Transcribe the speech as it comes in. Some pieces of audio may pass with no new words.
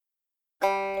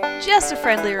Just a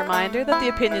friendly reminder that the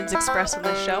opinions expressed on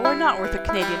this show are not worth a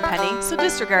Canadian penny, so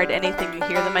disregard anything you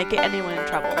hear that might get anyone in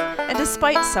trouble. And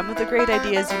despite some of the great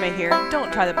ideas you may hear,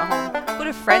 don't try them at home. Go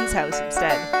to a friend's house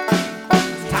instead.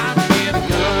 It's time to get a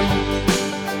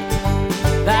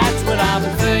gun. That's what I've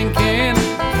been thinking.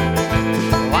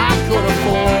 Well, I could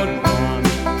afford one.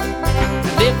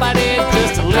 And if I did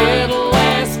just a little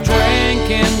less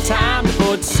drinking, time to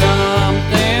put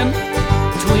something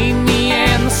between me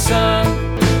and the sun.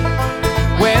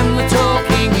 When the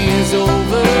talking is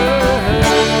over,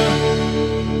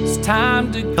 it's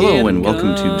time to Hello and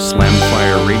welcome to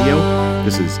Slamfire Radio.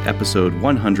 This is episode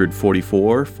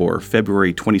 144 for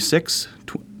February 26,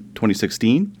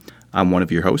 2016. I'm one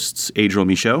of your hosts, Adriel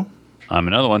Michaud. I'm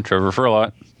another one, Trevor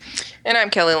Furlot. And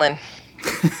I'm Kelly Lynn.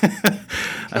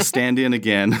 A stand-in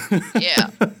again.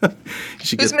 Yeah.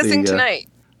 Who's missing tonight?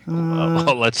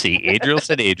 Well, let's see. Adriel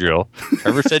said Adriel.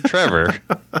 Trevor said Trevor.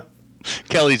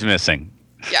 Kelly's missing.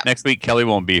 Yeah. Next week, Kelly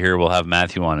won't be here. We'll have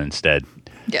Matthew on instead.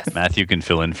 Yes. Matthew can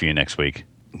fill in for you next week.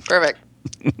 Perfect.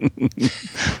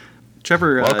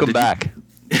 Trevor, welcome back.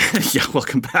 Yeah,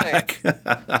 welcome back.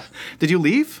 Did you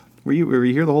leave? Were you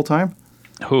here the whole time?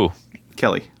 Who?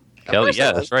 Kelly. Kelly,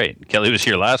 yeah, that's right. Kelly was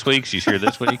here last week. She's here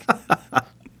this week.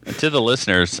 And to the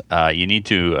listeners, you need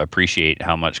to appreciate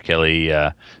how much Kelly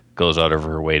goes out of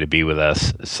her way to be with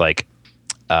us. It's like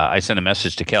I sent a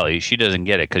message to Kelly. She doesn't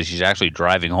get it because she's actually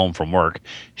driving home from work.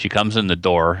 She comes in the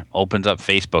door, opens up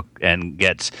Facebook, and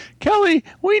gets, Kelly,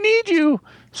 we need you.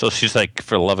 So she's like,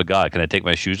 for the love of God, can I take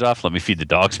my shoes off? Let me feed the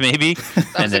dogs, maybe?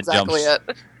 That's exactly it.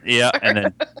 Yeah,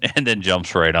 and then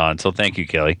jumps right on. So thank you,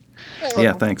 Kelly.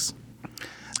 Yeah, thanks.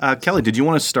 Kelly, did you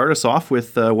want to start us off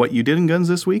with what you did in guns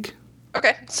this week?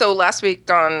 Okay, so last week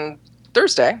on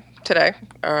Thursday,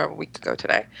 a week ago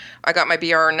today, I got my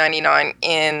BR99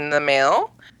 in the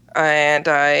mail, and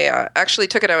I actually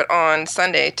took it out on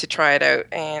Sunday to try it out,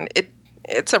 and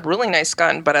it's a really nice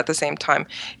gun, but at the same time,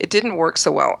 it didn't work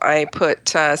so well. I put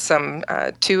some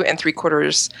 2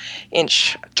 3/4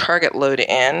 inch target load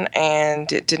in,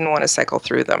 and it didn't want to cycle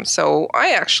through them. So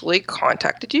I actually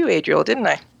contacted you, Adriel, didn't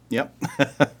I? Yep.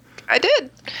 I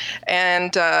did.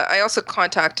 And I also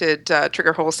contacted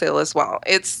Trigger Wholesale as well.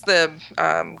 It's the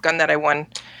gun that I won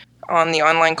on the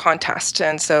online contest.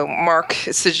 And so Mark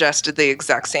suggested the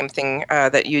exact same thing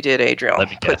that you did, Adriel.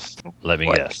 Let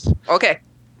me guess. Okay.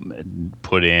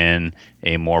 Put in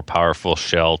a more powerful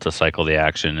shell to cycle the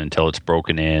action until it's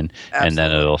broken in, Absolutely. And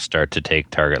then it'll start to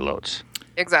take target loads.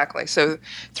 Exactly. So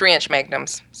 3-inch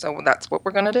magnums. So that's what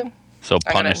we're going to do. So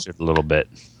punish it a little bit.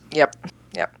 Yep.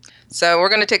 So we're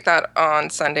going to take that on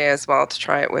Sunday as well to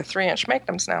try it with 3-inch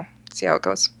magnums now. See how it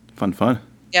goes. Fun.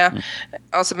 Yeah.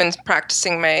 Also been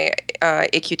practicing my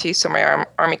AQT, so my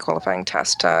Army qualifying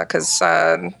test, because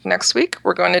next week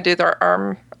we're going to do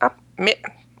the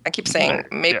I keep saying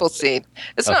maple seed.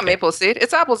 It's not maple seed.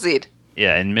 It's apple seed.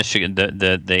 Yeah, in Michigan,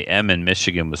 the M in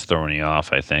Michigan was throwing you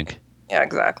off, I think. Yeah,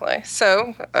 exactly.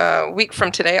 So a week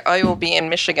from today, I will be in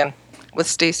Michigan with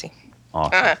Stacy.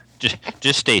 Awesome.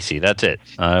 Just Stacy. That's it.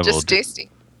 Just Stacy.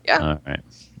 Yeah. All right.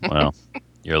 Well,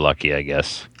 you're lucky, I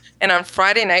guess. And on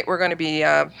Friday night, we're going to be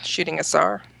shooting a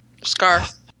scar,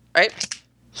 right?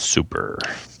 Super.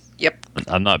 Yep.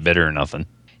 I'm not bitter or nothing.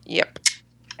 Yep.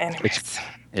 Anyways.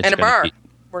 It's and a bar.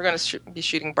 We're going to be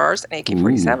shooting bars and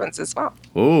AK-47s as well.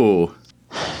 Oh.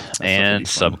 And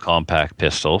subcompact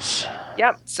pistols.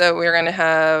 Yep. So we're going to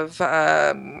have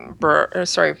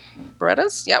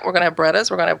Berettas. Yeah, we're going to have Berettas.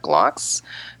 We're going to have Glocks.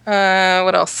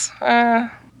 What else?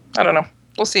 I don't know.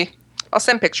 We'll see. I'll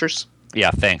send pictures.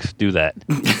 Yeah, thanks. Do that.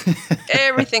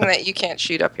 Everything that you can't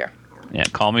shoot up here. Yeah,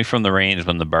 call me from the range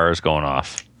when the bar is going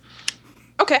off.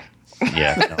 Okay.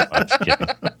 Yeah, no, I'm just kidding.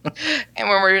 And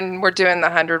when we're doing the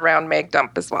 100-round mag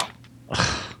dump as well.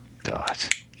 God,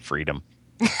 freedom.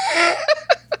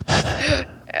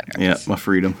 Yeah, my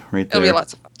freedom right there. It'll be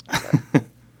lots of fun.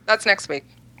 That's next week.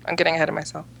 I'm getting ahead of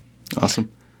myself.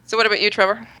 Awesome. So what about you,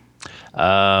 Trevor?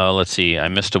 Let's see. I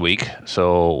missed a week,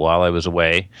 so while I was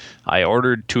away, I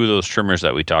ordered 2 of those trimmers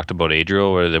that we talked about, Adriel,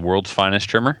 or the world's finest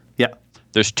trimmer. Yeah.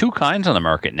 There's 2 kinds on the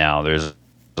market now. There's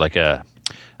like a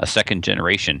second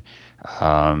generation.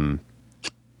 And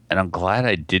I'm glad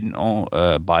I didn't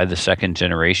buy the second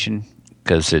generation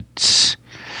because it's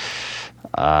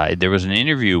there was an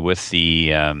interview with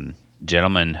the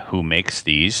gentleman who makes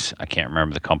these. I can't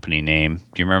remember the company name.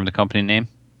 Do you remember the company name?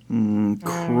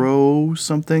 Crow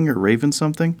something or Raven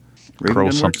something?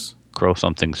 Crow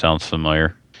something sounds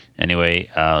familiar. Anyway,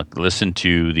 listen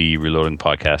to the Reloading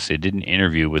podcast. They did an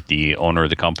interview with the owner of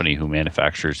the company who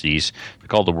manufactures these. They're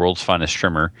called the world's finest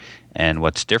trimmer. And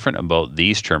what's different about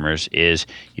these trimmers is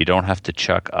you don't have to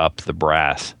chuck up the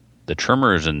brass. the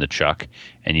trimmer is in the chuck,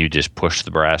 and you just push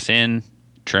the brass in,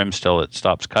 trim till it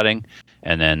stops cutting,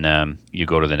 and then you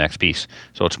go to the next piece.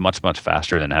 So it's much, much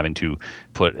faster than having to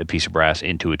put a piece of brass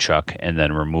into a chuck and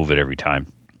then remove it every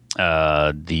time.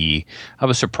 I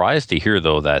was surprised to hear,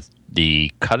 though, that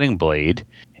the cutting blade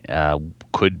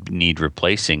could need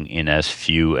replacing in as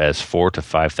few as 4,000 to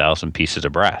 5,000 pieces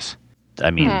of brass. I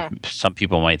mean, some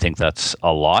people might think that's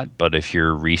a lot, but if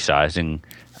you're resizing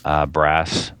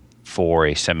brass for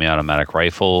a semi-automatic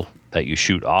rifle that you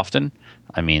shoot often,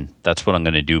 I mean, that's what I'm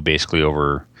going to do basically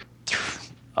over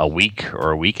a week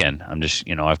or a weekend. I'm just,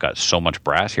 I've got so much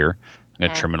brass here. I'm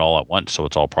going to trim it all at once so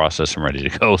it's all processed and ready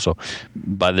to go. So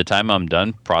by the time I'm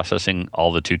done processing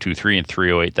all the 223 and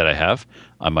 308 that I have,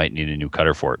 I might need a new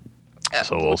cutter for it.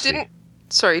 So we'll see.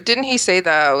 Didn't he say,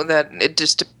 though, that it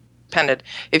just depended?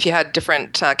 If you had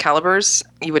different calibers,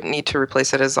 you wouldn't need to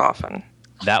replace it as often.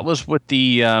 That was what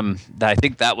I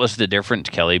think that was the difference,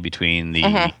 Kelly, between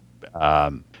the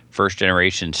first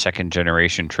generation, second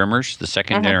generation trimmers. The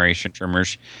second generation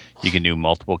trimmers, you can do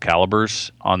multiple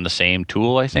calibers on the same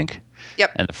tool, I think.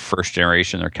 Yep. And the first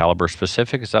generation, they're caliber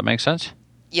specific. Does that make sense?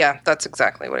 Yeah, that's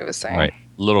exactly what he was saying. Right.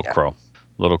 Little Crow,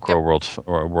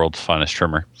 world's finest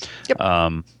trimmer. Yep.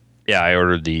 I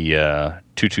ordered the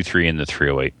 223 and the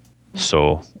 308.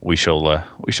 So we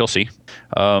shall see.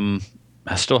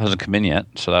 It still hasn't come in yet.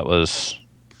 So that was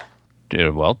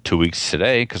 2 weeks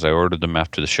today, because I ordered them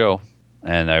after the show.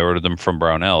 And I ordered them from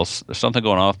Brownells. There's something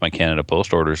going on with my Canada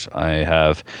Post orders. I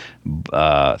have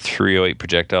 308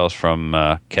 projectiles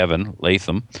from Kevin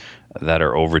Latham that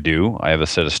are overdue. I have a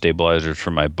set of stabilizers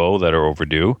for my bow that are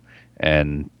overdue.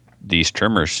 And these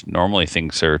trimmers, normally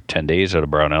things are 10 days out of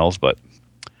Brownells. But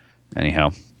anyhow,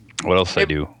 what else did I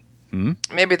do?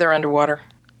 Maybe they're underwater.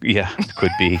 Yeah, it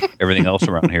could be. Everything else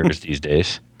around here is these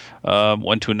days.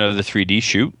 Went to another 3D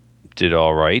shoot. Did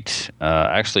all right.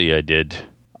 Actually, I did...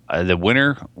 the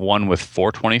winner won with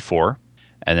 424,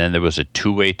 and then there was a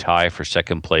two-way tie for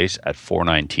second place at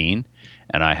 419,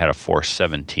 and I had a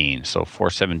 417. So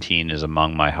 417 is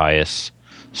among my highest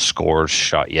scores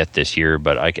shot yet this year,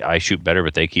 but I shoot better,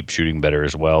 but they keep shooting better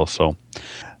as well. So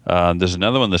there's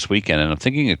another one this weekend, and I'm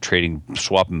thinking of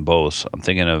swapping bows. I'm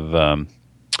thinking of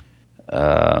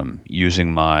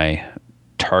using my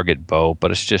target bow,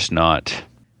 but it's not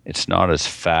as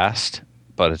fast,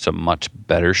 but it's a much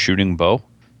better shooting bow.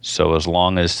 So as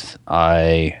long as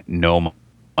I know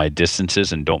my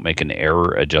distances and don't make an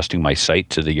error adjusting my sight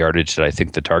to the yardage that I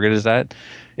think the target is at,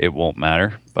 it won't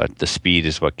matter. But the speed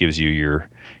is what gives you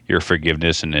your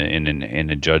forgiveness in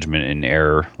a judgment in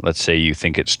error. Let's say you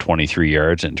think it's 23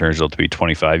 yards and it turns out to be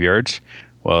 25 yards.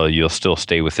 Well, you'll still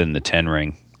stay within the 10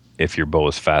 ring if your bow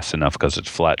is fast enough, because it's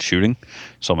flat shooting.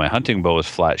 So my hunting bow is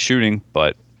flat shooting,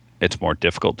 but it's more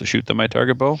difficult to shoot than my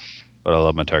target bow. But I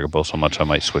love my target bow so much I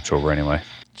might switch over anyway.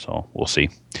 So we'll see.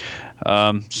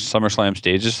 SummerSlam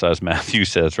stages, as Matthew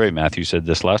says, right? Matthew said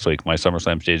this last week. My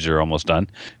SummerSlam stages are almost done,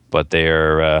 but they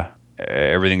are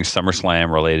everything SummerSlam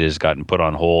related has gotten put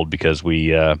on hold because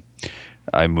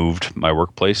I moved my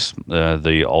workplace,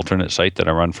 the alternate site that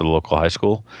I run for the local high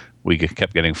school. We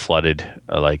kept getting flooded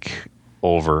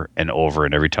over and over,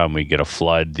 and every time we get a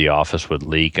flood, the office would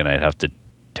leak, and I'd have to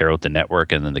tear out the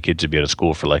network, and then the kids would be out of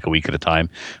school for like a week at a time.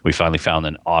 We finally found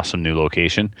an awesome new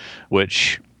location,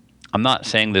 which I'm not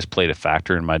saying this played a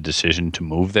factor in my decision to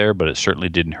move there, but it certainly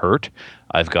didn't hurt.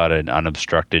 I've got an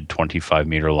unobstructed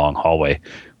 25-meter long hallway,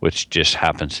 which just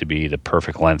happens to be the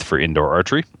perfect length for indoor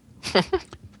archery.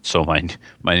 So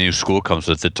my new school comes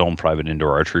with its own private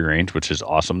indoor archery range, which is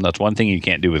awesome. That's one thing you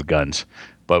can't do with guns.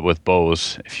 But with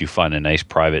bows, if you find a nice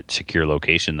private secure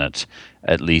location that's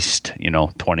at least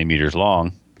 20 meters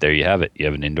long, there you have it. You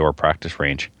have an indoor practice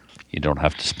range. You don't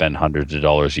have to spend hundreds of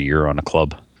dollars a year on a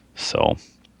club. So,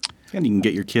 and you can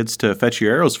get your kids to fetch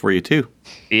your arrows for you too.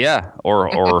 Yeah,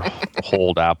 or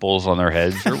hold apples on their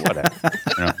heads or whatever.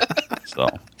 So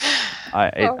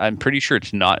I'm pretty sure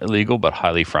it's not illegal, but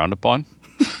highly frowned upon.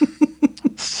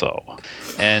 So,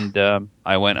 and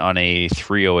I went on a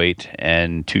 308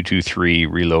 and 223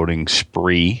 reloading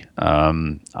spree.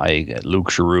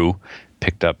 Luke Giroux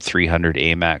picked up 300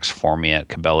 AMAX for me at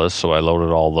Cabela's, so I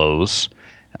loaded all those.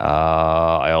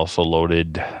 I also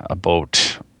loaded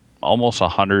about almost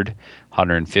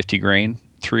 150 grain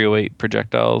 308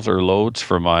 projectiles or loads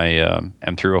for my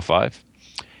M305.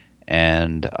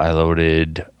 And I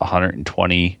loaded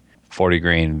 120 40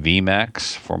 grain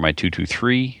VMAX for my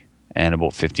 223 and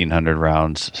about 1,500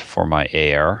 rounds for my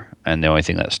AR. And the only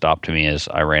thing that stopped me is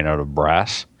I ran out of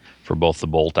brass for both the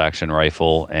bolt action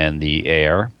rifle and the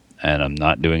AR. And I'm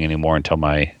not doing any more until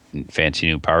my fancy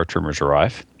new power trimmers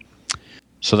arrive.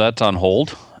 So that's on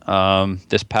hold.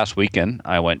 This past weekend,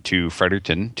 I went to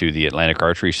Fredericton to the Atlantic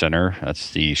Archery Center.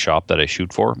 That's the shop that I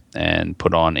shoot for, and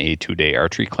put on a 2-day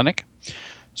archery clinic.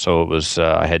 So it was.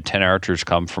 I had 10 archers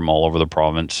come from all over the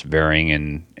province,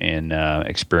 varying in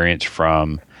experience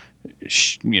from,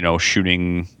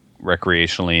 shooting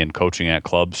recreationally and coaching at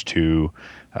clubs to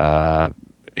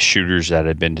shooters that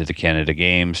had been to the Canada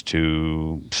Games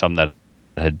to some that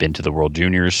had been to the World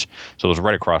Juniors. So it was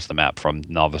right across the map from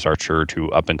novice archer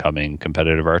to up-and-coming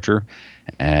competitive archer.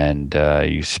 And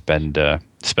you spend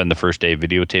the first day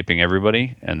videotaping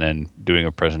everybody and then doing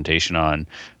a presentation on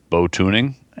bow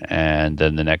tuning. And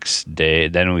then the next day,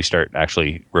 then we start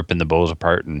actually ripping the bows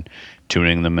apart and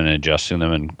tuning them and adjusting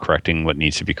them and correcting what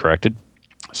needs to be corrected.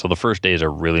 So the first day is a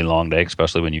really long day,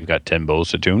 especially when you've got 10 bows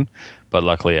to tune. But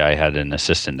luckily, I had an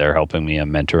assistant there helping me. I'm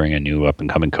mentoring a new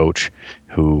up-and-coming coach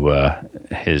who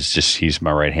he's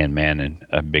my right-hand man and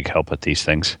a big help at these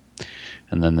things.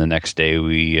 And then the next day,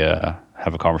 we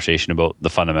have a conversation about the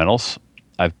fundamentals.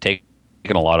 I've taken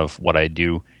a lot of what I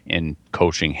do in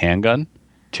coaching handgun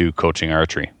to coaching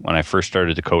archery. When I first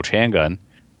started to coach handgun,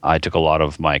 I took a lot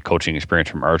of my coaching experience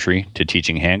from archery to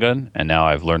teaching handgun, and now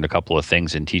I've learned a couple of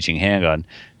things in teaching handgun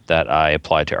that I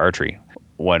apply to archery.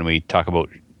 When we talk about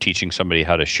teaching somebody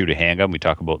how to shoot a handgun, we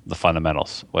talk about the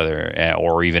fundamentals,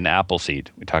 or even Appleseed.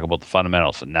 We talk about the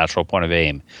fundamentals, a natural point of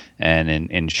aim. And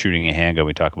in shooting a handgun,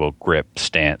 we talk about grip,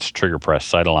 stance, trigger press,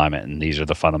 sight alignment, and these are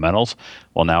the fundamentals.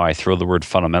 Well, now I throw the word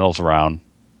fundamentals around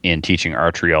in teaching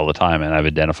archery all the time, and I've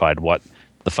identified what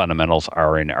the fundamentals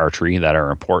are in archery that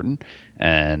are important,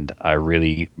 and I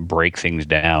really break things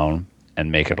down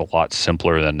and make it a lot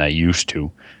simpler than I used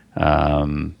to,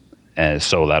 and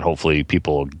so that hopefully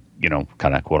people,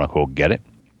 kind of quote unquote get it.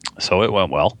 So it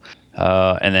went well,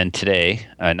 and then today,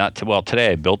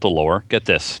 today I built a lower. Get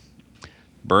this,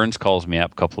 Burns calls me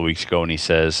up a couple of weeks ago and he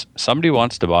says somebody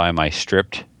wants to buy my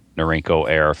stripped Norinco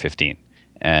AR-15,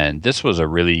 and this was a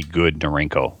really good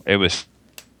Norinco. It was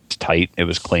tight, it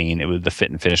was clean, the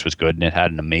fit and finish was good, and it had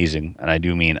an amazing, and I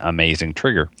do mean amazing,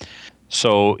 trigger.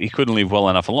 So he couldn't leave well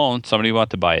enough alone. Somebody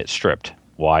wanted to buy it stripped.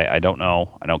 Why? I don't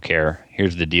know. I don't care.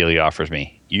 Here's the deal he offers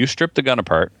me. You strip the gun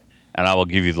apart, and I will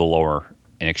give you the lower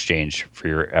in exchange for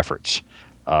your efforts.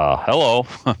 Hello.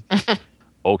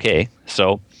 Okay.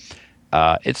 So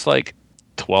it's like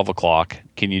 12 o'clock.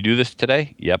 Can you do this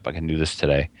today? Yep, I can do this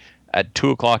today. At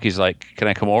 2 o'clock, he's like, can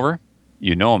I come over?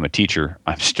 I'm a teacher.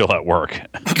 I'm still at work.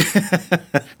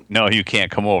 No, you can't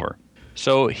come over.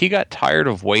 So he got tired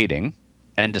of waiting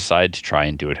and decided to try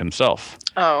and do it himself.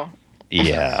 Oh.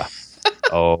 Yeah.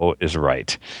 Oh is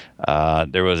right.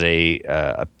 There was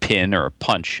a pin or a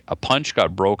punch. A punch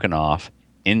got broken off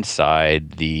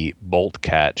inside the bolt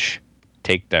catch.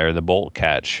 The bolt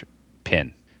catch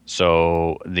pin.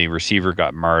 So the receiver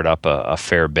got marred up a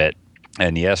fair bit.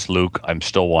 And yes, Luke, I'm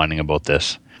still whining about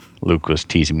this. Luke was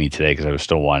teasing me today because I was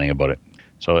still whining about it.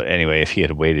 So anyway, if he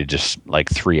had waited just like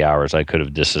 3 hours, I could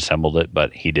have disassembled it,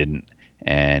 but he didn't.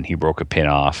 And he broke a pin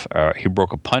off. He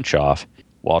broke a punch off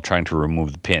while trying to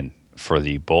remove the pin for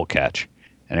the bolt catch.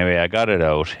 Anyway, I got it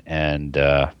out, and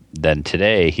then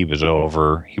today he was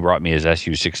over. He brought me his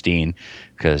SU-16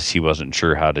 because he wasn't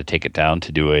sure how to take it down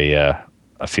to do a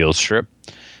field strip.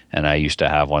 And I used to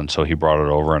have one, so he brought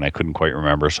it over, and I couldn't quite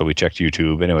remember. So we checked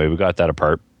YouTube. Anyway, we got that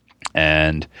apart.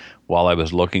 And while I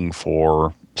was looking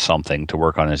for something to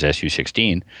work on his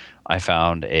SU-16, I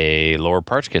found a lower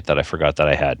parts kit that I forgot that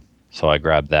I had. So I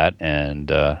grabbed that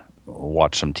and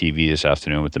watched some TV this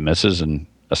afternoon with the missus and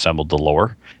assembled the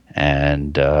lower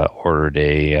and ordered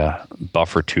a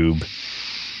buffer tube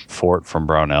for it from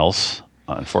Brownells.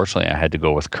 Unfortunately, I had to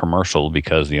go with commercial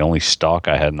because the only stock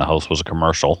I had in the house was a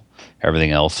commercial.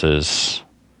 Everything else is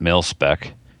mil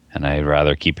spec, and I'd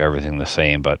rather keep everything the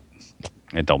same, but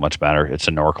it don't much matter. It's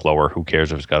a Nork lower. Who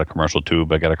cares if it's got a commercial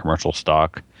tube? I got a commercial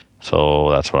stock. So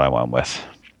that's what I went with.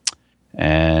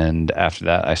 And after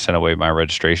that, I sent away my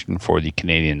registration for the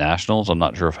Canadian Nationals. I'm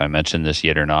not sure if I mentioned this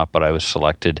yet or not, but I was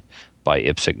selected by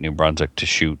IPSC New Brunswick to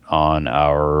shoot on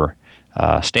our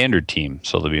standard team.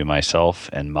 So there'll be myself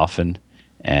and Muffin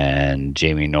and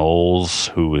Jamie Knowles,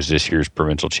 who was this year's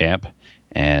provincial champ,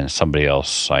 and somebody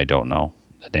else I don't know.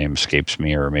 The name escapes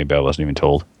me, or maybe I wasn't even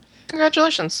told.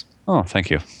 Congratulations. Oh,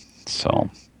 thank you. So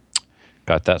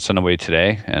got that sent away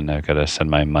today, and I've got to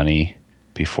send my money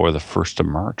before the 1st of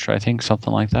March, I think,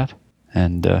 something like that.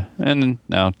 And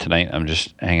now tonight I'm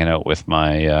just hanging out with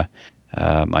my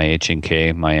my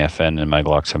H&K, my FN, and my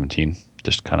Glock 17.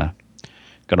 Just kind of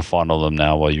going to fondle them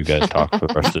now while you guys talk for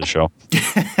the rest of the show.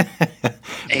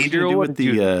 What are you going to do with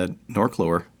the Nork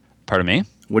lower? Pardon me?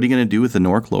 What are you going to do with the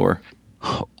Nork lower?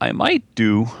 I might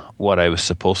do what I was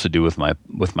supposed to do with my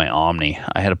Omni.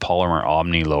 I had a polymer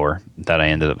Omni lower that I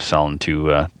ended up selling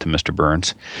to Mr.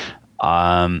 Burns.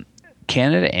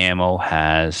 Canada Ammo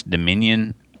has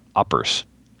Dominion uppers,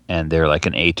 and they're like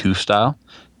an A2 style,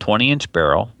 20-inch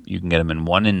barrel. You can get them in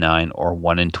 1 in 9 or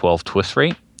 1 in 12 twist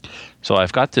rate. So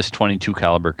I've got this 22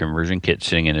 caliber conversion kit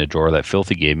sitting in a drawer that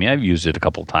Filthy gave me. I've used it a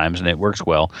couple times, and it works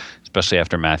well, especially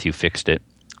after Matthew fixed it.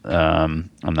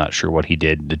 I'm not sure what he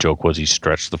did. The joke was he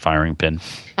stretched the firing pin.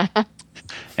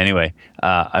 Anyway,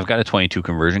 I've got a 22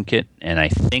 conversion kit, and I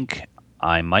think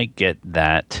I might get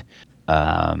that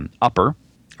upper,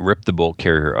 rip the bolt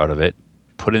carrier out of it,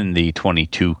 put in the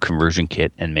 22 conversion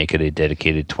kit, and make it a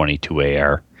dedicated 22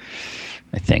 AR.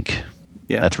 I think.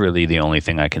 Yeah. That's really the only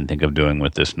thing I can think of doing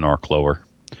with this Nork lower.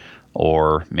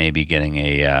 Or maybe getting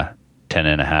a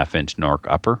 10.5-inch Nork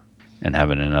upper and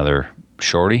having another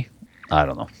shorty. I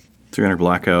don't know. 300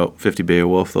 Blackout, 50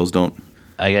 Beowulf, those don't.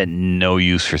 I got no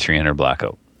use for 300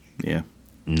 Blackout. Yeah.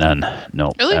 None.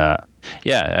 No. Really?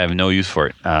 Yeah, I have no use for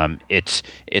it. It's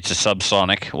a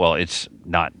subsonic. Well, it's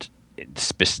not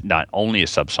only a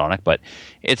subsonic, but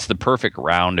it's the perfect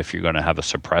round if you're going to have a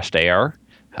suppressed AR.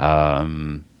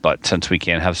 But since we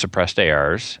can't have suppressed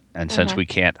ARs, and since we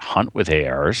can't hunt with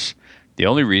ARs, the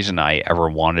only reason I ever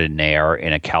wanted an AR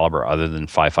in a caliber other than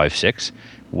 5.56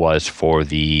 was for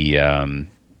the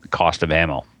cost of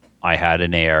ammo. I had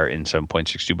an AR in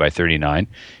 7.62 by 39.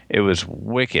 It was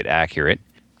wicked accurate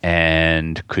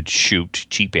and could shoot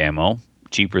cheap ammo,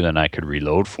 cheaper than I could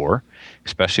reload for,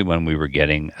 especially when we were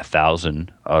getting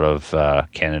 1,000 out of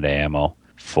Canada Ammo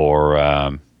for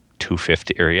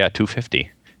 $250.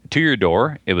 To your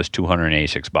door, it was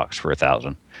 $286 for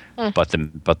 1,000. But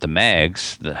the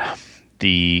mags,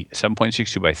 the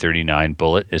 7.62 by 39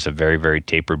 bullet is a very, very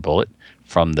tapered bullet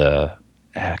from the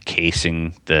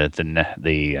casing,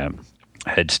 the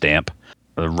head stamp,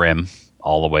 the rim,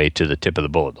 all the way to the tip of the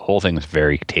bullet. The whole thing is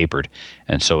very tapered,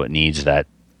 and so it needs that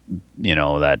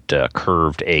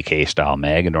curved AK style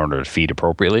mag in order to feed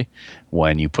appropriately.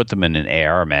 When you put them in an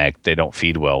AR mag, they don't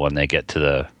feed well when they get to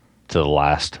the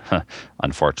last,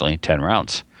 unfortunately, 10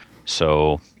 rounds.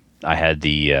 So I had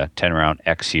the 10 round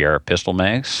XCR pistol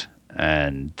mags,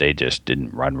 and they just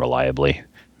didn't run reliably.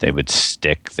 They would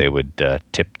stick, they would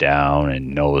tip down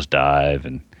and nose dive,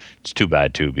 and it's too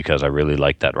bad too, because I really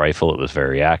liked that rifle. It was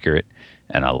very accurate,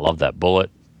 and I love that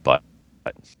bullet, but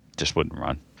it just wouldn't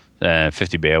run.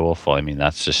 50 Beowulf, well, I mean,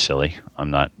 that's just silly. I'm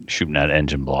not shooting at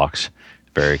engine blocks.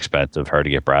 Very expensive, hard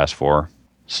to get brass for.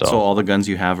 So all the guns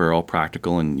you have are all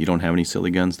practical, and you don't have any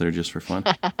silly guns that are just for fun?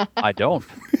 I don't.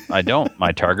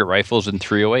 My target rifle's in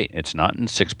 308. It's not in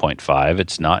 6.5.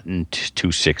 It's not in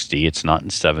 260. It's not in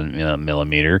 7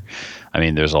 millimeter. I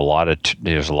mean, there's a lot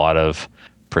of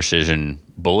precision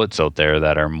bullets out there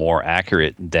that are more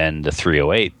accurate than the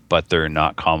 308, but they're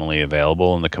not commonly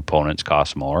available, and the components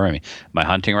cost more. I mean, my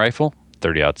hunting rifle,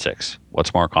 30-06.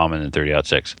 What's more common than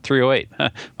 30-06?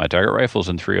 308. My target rifle's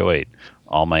in 308.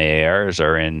 All my ARs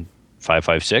are in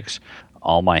 5.56.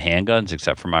 All my handguns,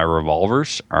 except for my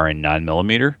revolvers, are in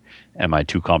 9mm, and my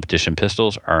 2 competition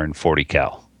pistols are in 40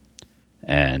 cal.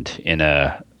 And in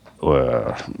a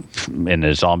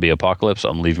zombie apocalypse,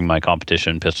 I'm leaving my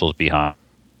competition pistols behind,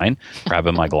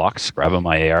 grabbing my Glocks, grabbing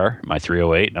my AR, my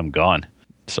 308, and I'm gone.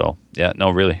 So yeah, no,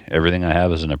 really, everything I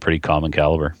have is in a pretty common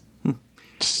caliber.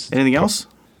 Anything else?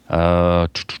 No.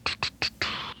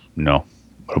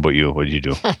 What about you? What did you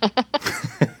do?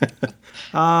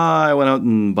 I went out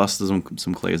and busted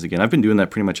some clays again. I've been doing that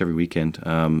pretty much every weekend.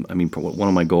 I mean, one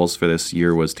of my goals for this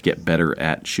year was to get better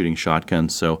at shooting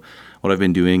shotguns. So what I've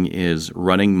been doing is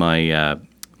running my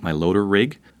my loader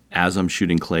rig as I'm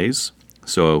shooting clays.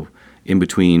 So in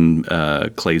between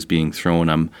clays being thrown,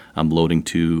 I'm loading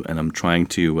to, and I'm trying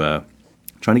to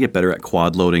get better at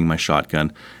quad loading my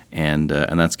shotgun. And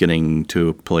that's getting to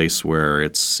a place where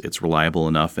it's reliable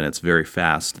enough and it's very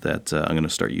fast that I'm going to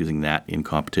start using that in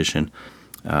competition,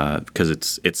 because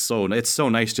it's so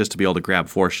nice just to be able to grab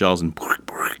 4 shells and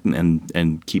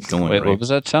keep going. Wait, right? What was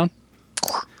that sound?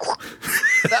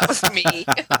 That was me.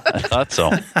 I thought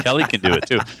so. Kelly can do it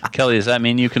too. Kelly, does that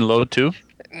mean you can load too?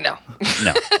 No.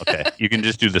 No. Okay. You can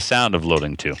just do the sound of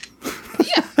loading too.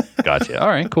 Yeah. Gotcha. All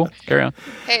right. Cool. Carry on.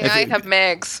 Hey, I have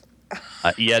mags.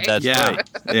 Yeah, that's right.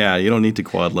 Yeah, you don't need to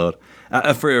quad load.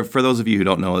 For those of you who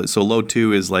don't know, so load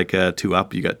 2 is like 2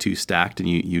 up. You got 2 stacked, and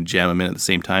you jam them in at the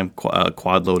same time.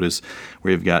 Quad load is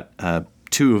where you've got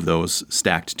 2 of those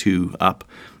stacked 2 up,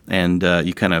 and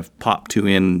you kind of pop 2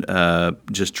 in,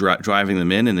 just driving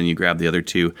them in, and then you grab the other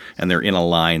 2, and they're in a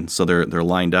line, so they're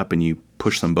lined up, and you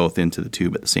push them both into the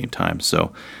tube at the same time.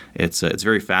 So it's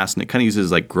very fast, and it kind of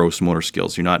uses like gross motor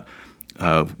skills. You're not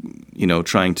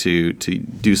trying to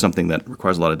do something that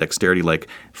requires a lot of dexterity, like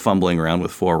fumbling around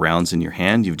with 4 rounds in your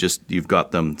hand. You've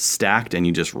got them stacked, and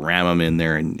you just ram them in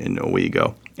there, and away you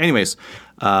go. Anyways,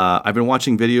 I've been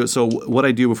watching videos. So what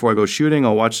I do before I go shooting,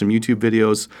 I'll watch some YouTube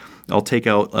videos. I'll take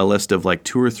out a list of like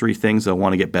 2 or 3 things I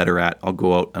want to get better at. I'll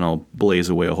go out and I'll blaze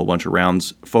away a whole bunch of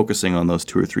rounds, focusing on those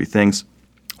 2 or 3 things.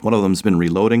 One of them's been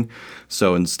reloading.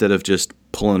 So instead of just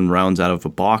pulling rounds out of a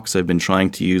box, I've been trying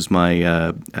to use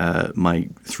my my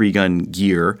 3-gun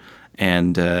gear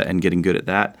and getting good at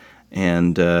that.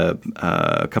 And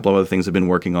a couple of other things I've been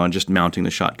working on, just mounting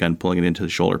the shotgun, pulling it into the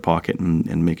shoulder pocket,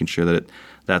 and making sure that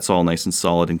that's all nice and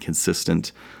solid and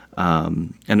consistent.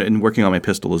 And working on my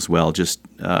pistol as well. Just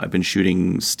I've been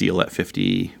shooting steel at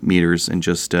 50 meters and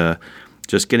just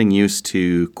getting used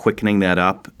to quickening that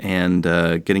up and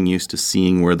getting used to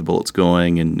seeing where the bullet's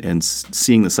going and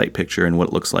seeing the sight picture and what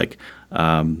it looks like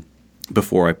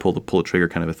before I pull the trigger,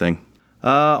 kind of a thing.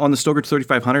 On the Stoeger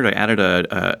 3500, I added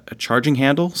a charging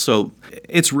handle. So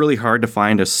it's really hard to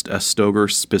find a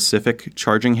Stoeger-specific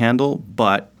charging handle,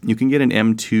 but you can get an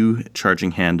M2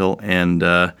 charging handle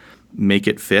and make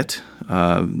it fit.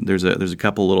 There's a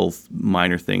couple little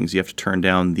minor things. You have to turn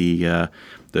down the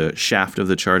shaft of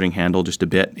the charging handle just a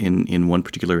bit in one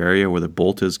particular area where the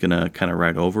bolt is going to kind of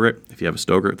ride over it. If you have a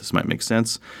Stoeger, this might make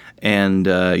sense. And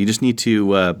you just need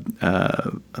to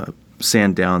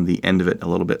sand down the end of it a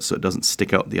little bit so it doesn't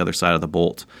stick out the other side of the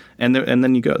bolt. And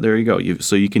then you go. There you go.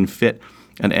 So you can fit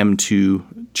an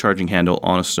M2 charging handle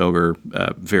on a Stoeger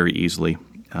very easily.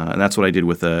 And that's what I did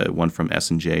with one from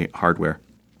S&J Hardware.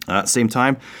 Same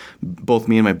time, both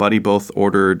me and my buddy both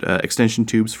ordered extension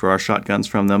tubes for our shotguns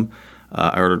from them.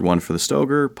 I ordered one for the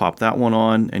Stoeger, popped that one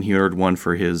on, and he ordered one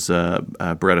for his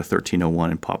Beretta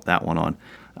 1301 and popped that one on.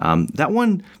 That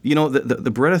one, the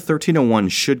Beretta 1301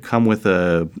 should come with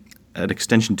an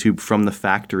extension tube from the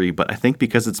factory, but I think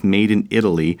because it's made in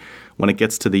Italy, when it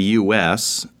gets to the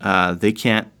U.S., they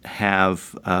can't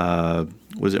have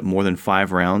was it more than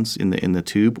 5 rounds in the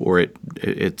tube, or it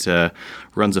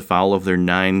runs afoul of their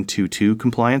 922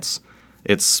 compliance.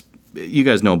 You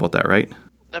guys know about that, right?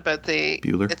 About the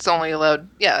Bueller? It's only allowed,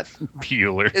 yeah.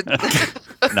 Bueller.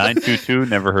 922,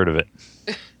 never heard of it.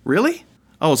 Really?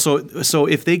 Oh, so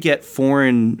if they get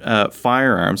foreign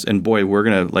firearms, and boy, we're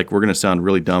gonna sound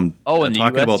really dumb. In the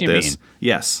talking US, about you this. mean?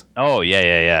 Yes. Oh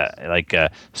yeah. Like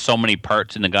so many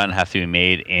parts in the gun have to be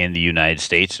made in the United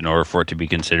States in order for it to be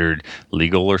considered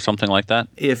legal or something like that.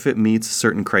 If it meets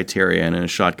certain criteria, and in a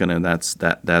shotgun, and that's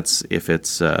if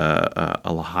it's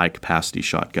a high capacity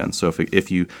shotgun. So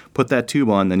if you put that tube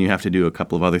on, then you have to do a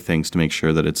couple of other things to make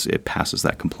sure that it passes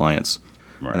that compliance.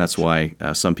 Right. And that's why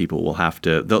some people will have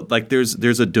to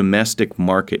there's a domestic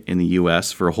market in the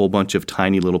U.S. for a whole bunch of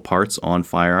tiny little parts on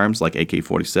firearms like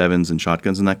AK-47s and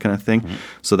shotguns and that kind of thing,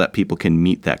 so that people can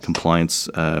meet that compliance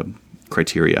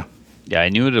criteria. Yeah, I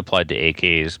knew it applied to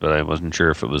AKs, but I wasn't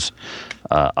sure if it was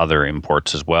other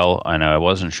imports as well. And I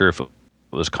wasn't sure if it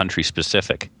was country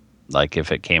specific. Like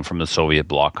if it came from the Soviet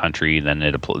bloc country, then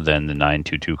the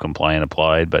 922 compliant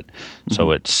applied. But so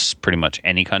it's pretty much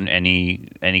any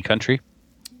country.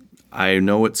 I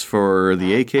know it's for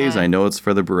the AKs. I know it's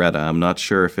for the Beretta. I'm not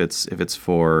sure if it's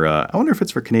for. I wonder if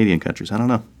it's for Canadian countries. I don't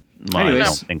know.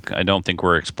 Anyways. I don't think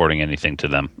we're exporting anything to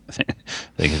them. I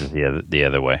think it's the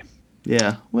other way.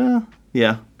 Yeah. Well.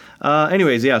 Yeah.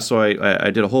 Anyways, yeah. So I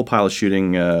did a whole pile of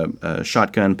shooting,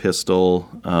 shotgun, pistol,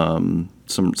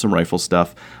 some rifle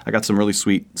stuff. I got some really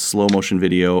sweet slow motion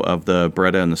video of the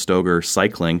Beretta and the Stoeger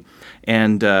cycling.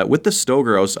 And with the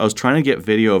Stoeger, I was trying to get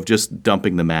video of just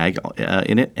dumping the mag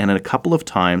in it. And a couple of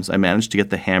times I managed to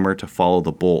get the hammer to follow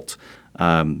the bolt,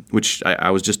 which I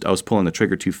was pulling the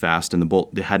trigger too fast, and the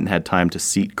bolt hadn't had time to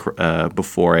seat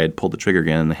before I had pulled the trigger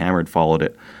again, and the hammer had followed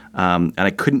it. And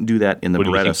I couldn't do that in the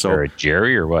Beretta. So a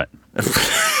Jerry or what?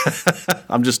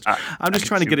 I'm just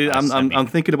trying to get it. I'm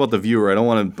thinking about the viewer. I don't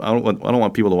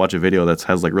want people to watch a video that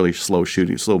has like really slow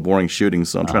boring shooting.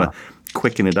 So I'm trying to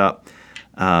quicken it up.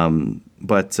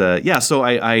 So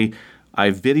I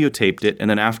videotaped it, and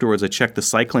then afterwards I checked the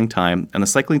cycling time, and the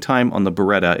cycling time on the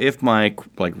Beretta, if my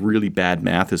really bad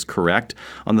math is correct,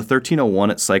 on the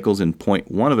 1301 it cycles in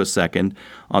 0.1 of a second.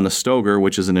 On the Stoeger,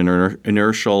 which is an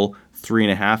inertial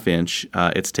 3.5 inch,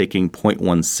 it's taking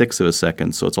 0.16 of a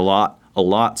second, so it's a lot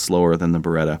slower than the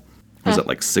Beretta. Is it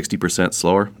like 60%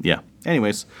 slower? Yeah.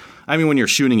 Anyways, I mean, when you're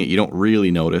shooting it, you don't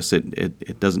really notice it.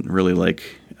 It doesn't really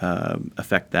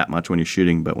affect that much when you're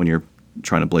shooting, but when you're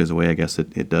trying to blaze away, I guess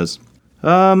it does.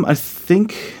 I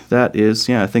think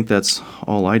that's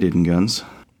all I did in guns.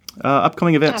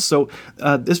 Upcoming events. So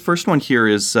this first one here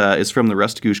is from the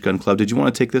Restigouche Gun Club. Did you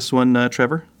want to take this one,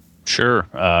 Trevor? Sure.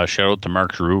 Shout out to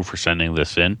Mark Giroux for sending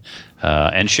this in.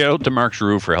 And shout out to Mark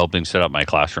Giroux for helping set up my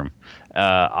classroom.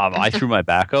 I threw my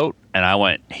back out,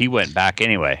 and he went back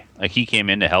anyway. Like, he came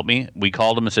in to help me. We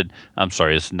called him and said, I'm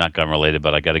sorry, this is not gun related,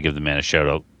 but I got to give the man a shout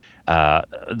out.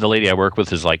 The lady I work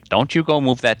with is like, don't you go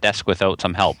move that desk without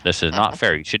some help. This is not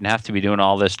fair. You shouldn't have to be doing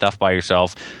all this stuff by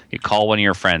yourself. You call one of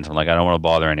your friends. I'm like, I don't want to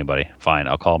bother anybody. Fine,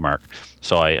 I'll call Mark.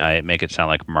 So I make it sound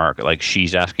like Mark, like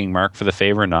she's asking Mark for the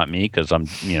favor, not me, because I'm,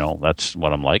 that's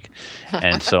what I'm like.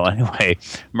 And so anyway,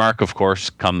 Mark, of course,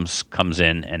 comes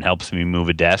in and helps me move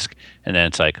a desk. And then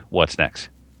it's like, what's next?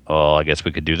 Oh, I guess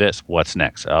we could do this. What's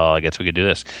next? Oh, I guess we could do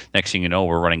this. Next thing you know,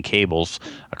 we're running cables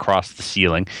across the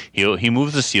ceiling. He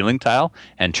moves the ceiling tile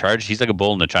and he's like a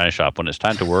bull in the china shop. When it's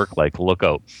time to work, like, look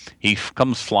out. He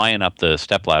comes flying up the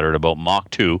stepladder at about Mach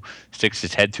 2, sticks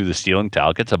his head through the ceiling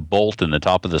tile, gets a bolt in the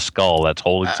top of the skull that's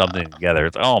holding something together.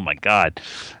 It's, oh, my God.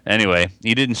 Anyway,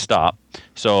 he didn't stop.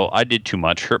 So I did too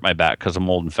much, hurt my back because I'm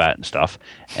old and fat and stuff,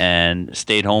 and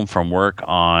stayed home from work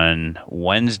on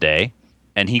Wednesday.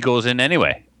 And he goes in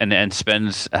anyway and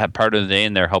spends part of the day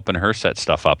in there helping her set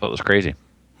stuff up. It was crazy.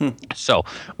 So,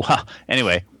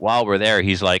 anyway, while we're there,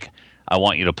 he's like, I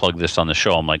want you to plug this on the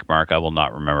show. I'm like, Mark, I will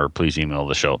not remember. Please email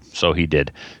the show. So he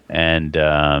did. And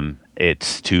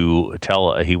it's to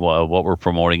tell what we're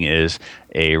promoting is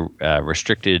a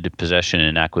restricted possession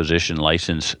and acquisition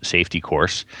license safety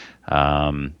course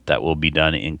that will be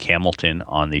done in Camelton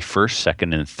on the 1st,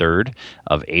 2nd, and 3rd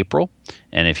of April.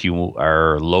 And if you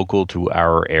are local to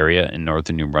our area in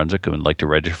northern New Brunswick and would like to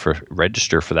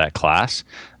register for that class,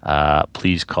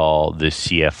 please call the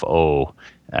CFO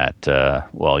at,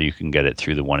 you can get it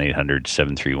through the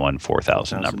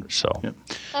 1-800-731-4000 number. So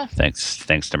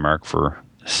thanks to Mark for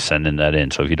sending that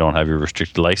in. So if you don't have your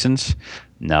restricted license,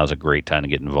 now's a great time to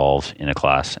get involved in a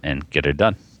class and get it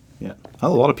done. Yeah, a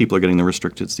lot of people are getting the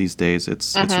restricteds these days.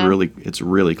 It's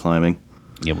really climbing.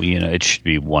 Yeah, it should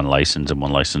be one license and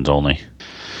one license only.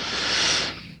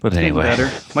 But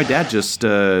anyway, my dad just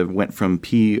went from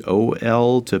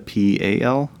POL to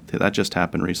PAL. That just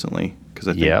happened recently because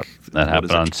I think that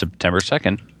happened on September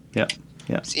 2nd. Yeah.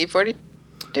 C42.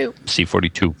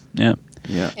 C42. Yeah.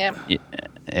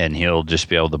 And he'll just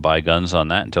be able to buy guns on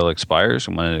that until it expires.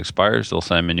 And when it expires, they'll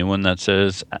send him a new one that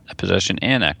says possession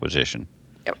and acquisition.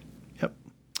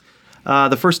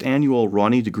 The first annual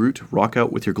Ronnie DeGroot Rock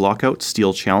Out With Your Glock Out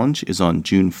Steel Challenge is on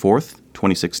June 4th,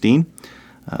 2016.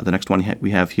 The next one we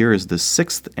have here is the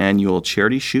 6th annual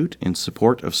charity shoot in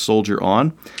support of Soldier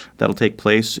On. That'll take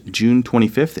place June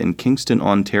 25th in Kingston,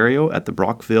 Ontario at the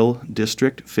Brockville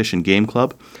District Fish and Game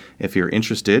Club. If you're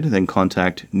interested, then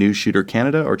contact New Shooter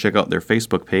Canada or check out their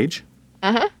Facebook page.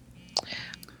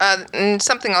 And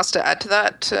something else to add to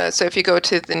that. So if you go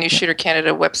to the New Shooter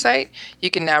Canada website,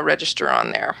 you can now register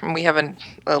on there. And we have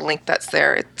a link that's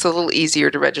there. It's a little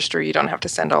easier to register. You don't have to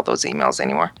send all those emails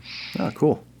anymore. Oh,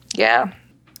 cool. Yeah.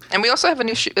 And we also have a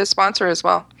new sponsor as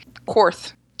well,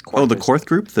 Korth. The Korth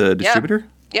Group, the distributor?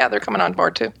 Yeah, they're coming on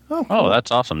board too. Oh, cool. That's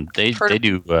awesome. They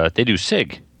do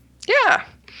SIG. Yeah.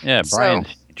 Yeah, Brian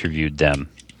interviewed them.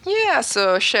 Yeah,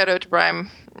 so shout out to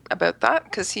Brian about that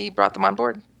because he brought them on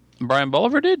board. Brian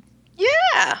Bolivar did?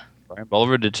 Yeah. Brian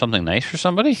Bolivar did something nice for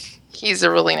somebody? He's a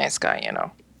really nice guy,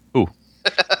 Who?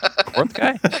 Fourth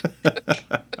guy?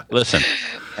 Listen,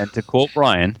 and to quote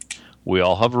Brian, we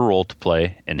all have a role to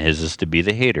play, and his is to be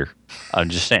the hater. I'm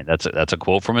just saying, that's a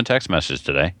quote from a text message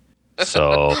today.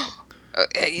 So...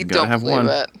 you don't believe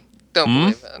it. Don't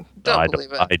believe it. Don't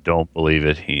believe it. I don't believe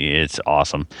it. It's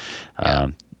awesome.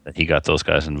 He got those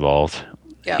guys involved.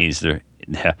 Yeah. He's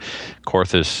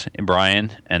Korth is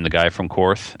Brian and the guy from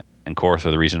Korth, and Korth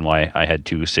are the reason why I had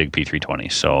 2 SIG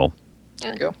P320s. So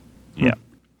there you go. Yeah.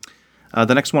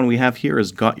 The next one we have here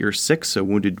is Got Your Six, a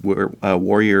Wounded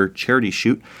Warrior charity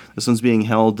shoot. This one's being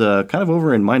held kind of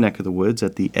over in my neck of the woods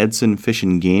at the Edson Fish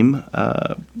and Game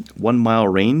 1 mile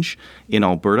range in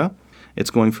Alberta. It's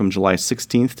going from July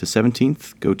 16th to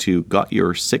 17th. Go to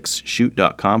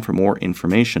gotyoursixshoot.com for more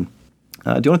information.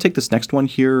 Do you want to take this next one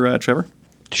here, Trevor?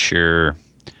 Sure.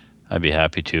 I'd be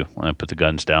happy to. When I put the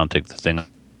guns down, take the thing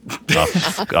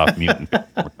off mute and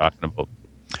we're talking about.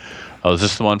 Oh, is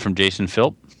this the one from Jason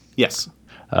Philp? Yes.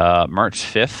 March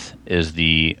 5th is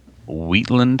the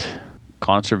Wheatland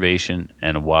Conservation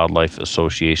and Wildlife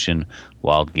Association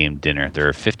Wild Game Dinner. There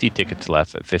are 50 tickets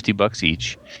left at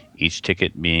 $50 each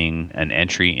ticket being an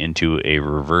entry into a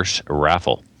reverse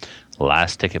raffle.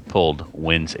 Last ticket pulled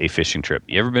wins a fishing trip.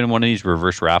 You ever been in one of these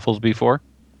reverse raffles before?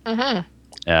 Mm-hmm.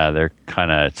 They're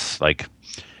kind of, it's like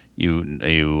you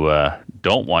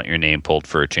don't want your name pulled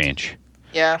for a change.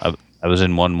 Yeah. I was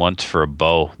in one once for a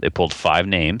bow. They pulled 5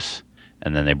 names,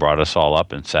 and then they brought us all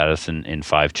up and sat us in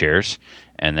 5 chairs,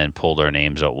 and then pulled our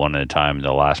names out one at a time.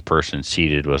 The last person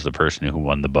seated was the person who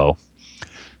won the bow.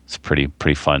 It's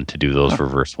pretty fun to do those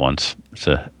reverse ones. It's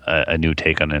a new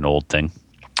take on an old thing.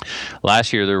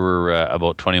 Last year, there were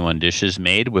about 21 dishes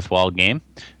made with wild game.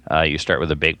 You start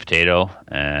with a baked potato,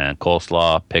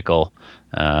 coleslaw, pickle,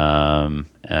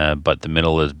 but the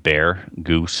middle is bear,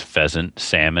 goose, pheasant,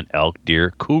 salmon, elk,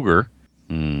 deer, cougar.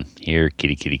 Here,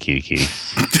 kitty.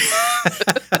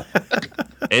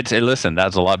 Listen,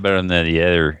 that's a lot better than the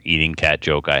other eating cat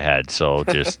joke I had. So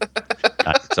just,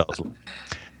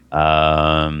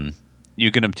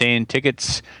 you can obtain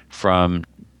tickets from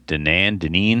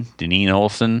Deneen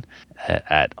Olson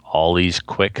at Ollie's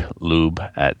Quick Lube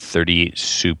at 38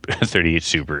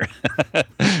 Super.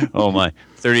 Oh my,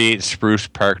 38 Spruce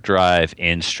Park Drive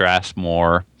in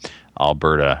Strathmore,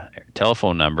 Alberta.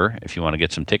 Telephone number, if you want to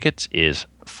get some tickets, is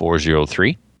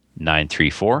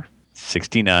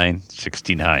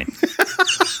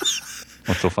 403-934-6969.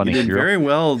 What's so funny? You did very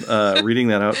well reading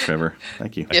that out, Trevor.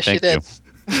 Thank you. Yes, Thank you did.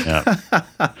 Yeah.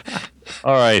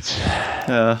 All right.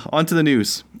 On to the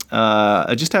news.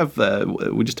 We just have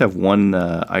one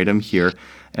item here,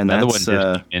 and Another that's one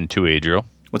just came in too, Adriel.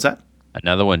 what's that?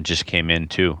 Another one just came in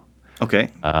too. Okay.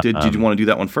 Did you want to do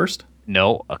that one first?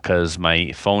 No, because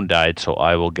my phone died, so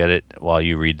I will get it while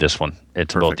you read this one.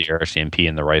 It's about the RCMP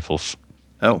and the rifles.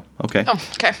 Oh, okay. Oh,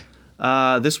 okay.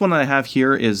 This one I have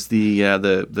here is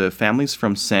the families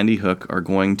from Sandy Hook are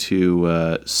going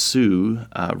to sue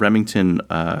Remington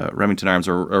Arms,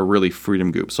 or really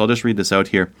Freedom Group. So I'll just read this out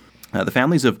here. The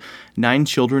families of 9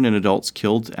 children and adults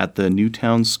killed at the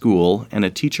Newtown school and a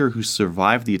teacher who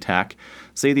survived the attack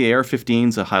say the AR-15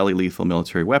 is a highly lethal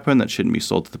military weapon that shouldn't be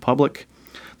sold to the public.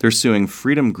 They're suing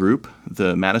Freedom Group,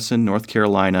 the Madison, North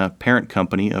Carolina parent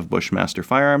company of Bushmaster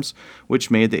Firearms,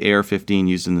 which made the AR-15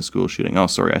 used in the school shooting. Oh,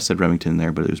 sorry, I said Remington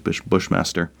there, but it was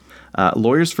Bushmaster.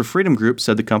 Lawyers for Freedom Group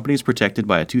said the company is protected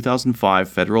by a 2005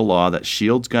 federal law that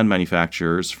shields gun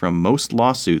manufacturers from most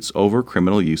lawsuits over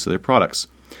criminal use of their products.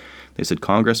 They said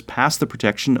Congress passed the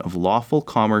Protection of Lawful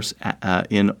Commerce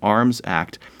in Arms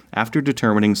Act after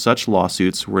determining such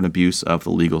lawsuits were an abuse of the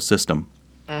legal system.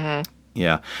 Mm-hmm.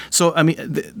 Yeah. So, I mean,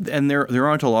 and there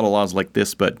aren't a lot of laws like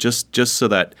this, but just so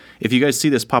that if you guys see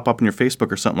this pop up on your Facebook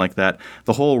or something like that,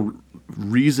 the whole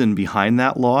reason behind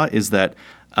that law is that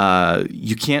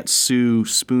you can't sue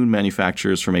spoon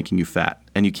manufacturers for making you fat,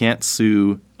 and you can't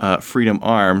sue Freedom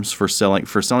Arms for selling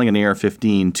an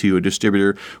AR-15 to a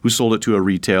distributor who sold it to a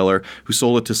retailer, who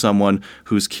sold it to someone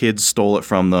whose kids stole it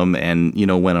from them and,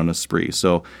 went on a spree.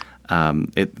 So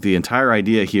the entire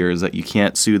idea here is that you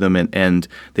can't sue them, and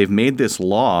they've made this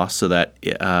law so that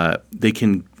they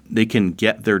can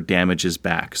get their damages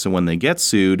back. So when they get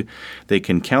sued, they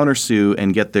can countersue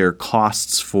and get their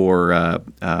costs for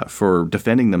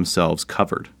defending themselves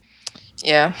covered.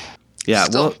 Yeah. Yeah.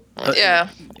 Still, well. Yeah.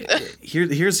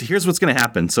 Here's what's going to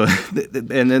happen. So,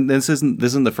 and then this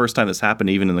isn't the first time this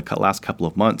happened. Even in the last couple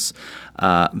of months,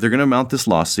 they're going to mount this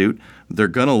lawsuit. They're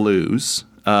going to lose.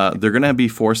 They're going to be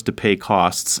forced to pay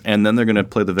costs, and then they're going to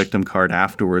play the victim card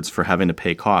afterwards for having to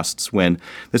pay costs, when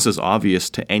this is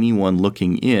obvious to anyone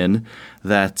looking in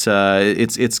that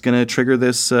it's going to trigger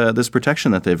this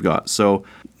protection that they've got. So,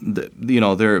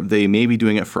 they may be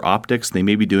doing it for optics. They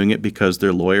may be doing it because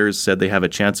their lawyers said they have a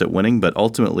chance at winning, but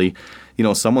ultimately,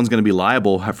 someone's going to be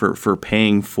liable for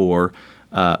paying for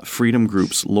Freedom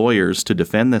Group's lawyers to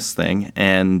defend this thing,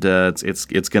 and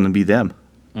it's going to be them.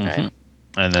 Mm-hmm.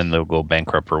 And then they'll go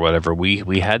bankrupt or whatever.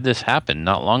 We had this happen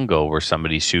not long ago where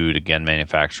somebody sued a gun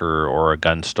manufacturer or a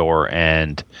gun store,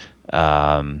 and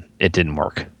it didn't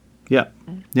work. Yeah.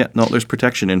 No, there's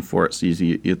protection in for it. So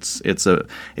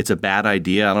it's a bad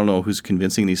idea. I don't know who's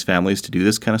convincing these families to do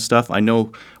this kind of stuff. I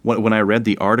know when I read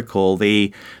the article,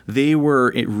 they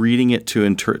were reading it to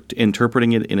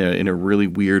interpreting it in a really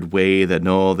weird way. That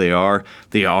no, they are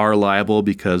liable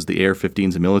because the AR-15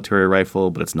 is a military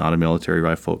rifle, but it's not a military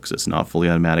rifle because it's not fully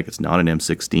automatic. It's not an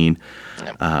M16.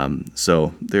 Yep.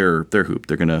 So they're hooped.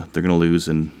 They're gonna lose,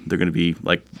 and they're gonna be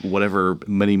like whatever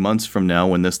many months from now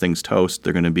when this thing's toast,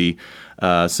 they're gonna be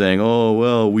saying, "Oh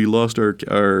well, we lost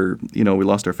our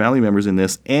family members in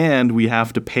this, and we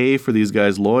have to pay for these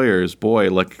guys' lawyers."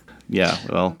 Boy,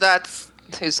 well, that's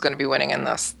who's going to be winning in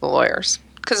this, the lawyers,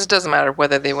 because it doesn't matter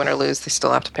whether they win or lose; they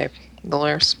still have to pay the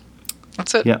lawyers.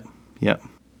 That's it. Yeah.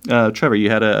 Trevor,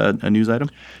 you had a news item?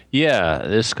 Yeah,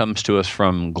 this comes to us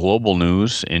from Global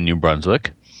News in New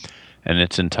Brunswick, and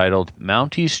it's entitled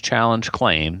 "Mounties Challenge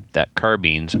Claim That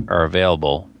Carbines Are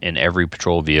Available in Every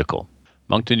Patrol Vehicle."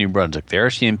 Moncton, New Brunswick. The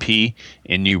RCMP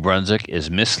in New Brunswick is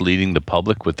misleading the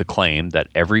public with the claim that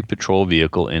every patrol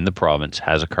vehicle in the province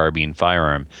has a carbine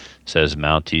firearm, says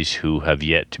Mounties who have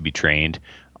yet to be trained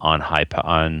on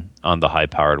the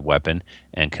high-powered weapon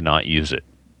and cannot use it.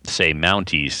 Say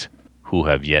Mounties who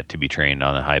have yet to be trained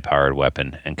on a high-powered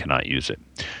weapon and cannot use it.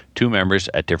 2 members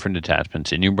at different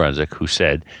detachments in New Brunswick who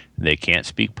said they can't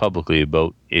speak publicly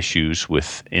about issues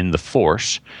within the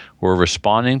force were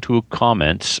responding to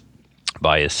comments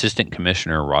by Assistant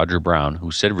Commissioner Roger Brown,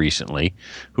 who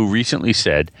recently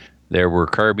said there were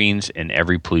carbines in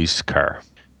every police car.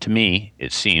 To me,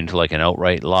 it seemed like an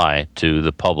outright lie to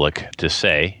the public to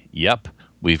say, "Yep,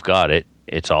 we've got it.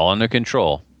 It's all under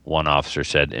control," one officer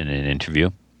said in an interview.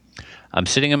 "I'm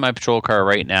sitting in my patrol car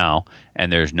right now,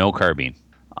 and there's no carbine.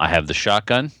 I have the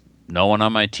shotgun. No one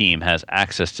on my team has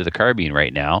access to the carbine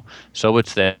right now, so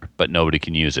it's there, but nobody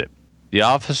can use it." The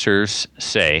officers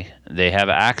say they have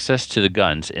access to the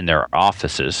guns in their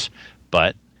offices,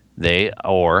 but they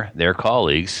or their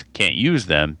colleagues can't use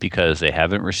them because they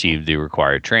haven't received the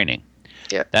required training.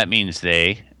 Yeah. That means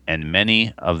they and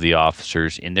many of the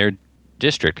officers in their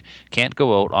district can't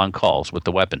go out on calls with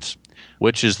the weapons,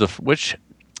 which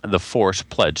the force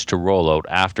pledged to roll out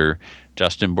after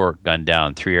Justin Bourque gunned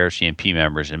down 3 RCMP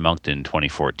members in Moncton in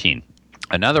 2014.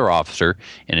 Another officer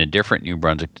in a different New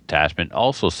Brunswick detachment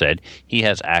also said he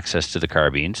has access to the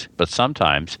carbines, but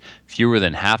sometimes fewer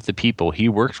than half the people he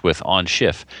works with on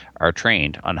shift are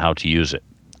trained on how to use it.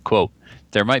 Quote,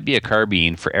 "There might be a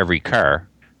carbine for every car,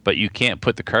 but you can't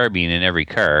put the carbine in every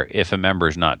car if a member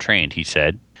is not trained," he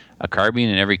said. "A carbine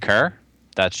in every car?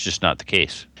 That's just not the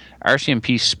case."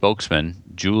 RCMP spokesman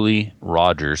Julie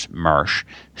Rogers Marsh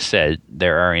said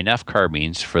there are enough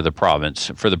carbines for the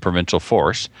provincial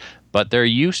force, but their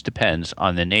use depends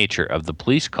on the nature of the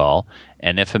police call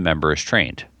and if a member is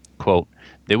trained. Quote,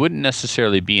 "They wouldn't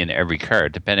necessarily be in every car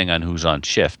depending on who's on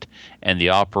shift and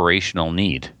the operational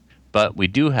need, but we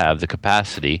do have the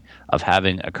capacity of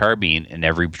having a carbine in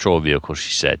every patrol vehicle,"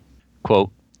 she said.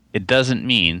 Quote, "It doesn't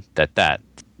mean that's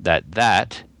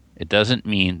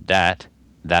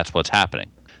what's happening.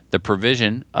 The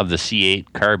provision of the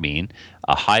C8 carbine,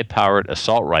 a high-powered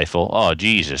assault rifle." Oh,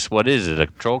 Jesus, what is it, a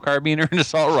patrol carbine or an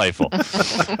assault rifle?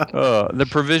 The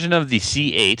provision of the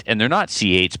C8, and they're not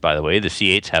C8s, by the way. The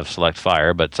C8s have select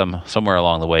fire, but somewhere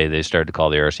along the way, they started to call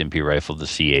the RCMP rifle the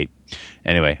C8.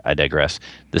 Anyway, I digress.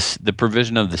 The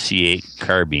provision of the C8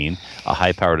 carbine, a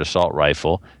high-powered assault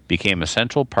rifle, became a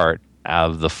central part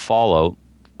of the fallout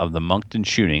of the Moncton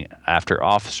shooting after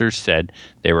officers said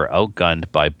they were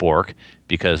outgunned by Bourque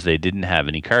because they didn't have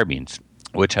any carbines,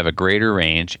 which have a greater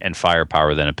range and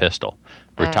firepower than a pistol.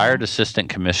 Retired Assistant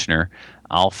Commissioner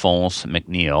Alphonse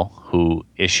McNeil, who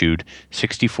issued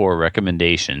 64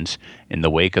 recommendations in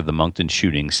the wake of the Moncton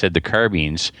shooting, said the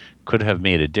carbines could have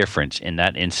made a difference in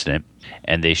that incident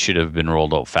and they should have been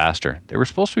rolled out faster. They were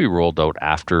supposed to be rolled out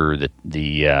after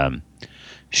the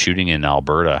shooting in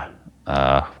Alberta.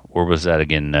 Where was that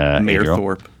again?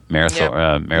 Mayerthorpe.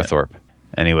 Mayerthorpe.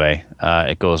 Anyway,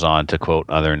 it goes on to quote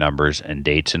other numbers and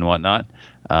dates and whatnot.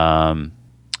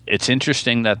 It's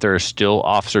interesting that there are still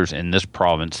officers in this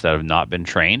province that have not been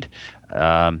trained.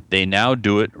 They now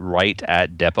do it right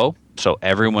at depot. So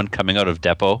everyone coming out of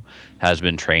depot has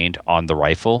been trained on the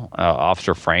rifle.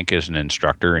 Officer Frank is an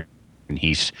instructor, and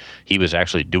he was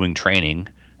actually doing training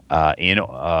in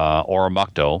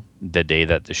Oromocto the day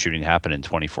that the shooting happened in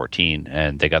 2014,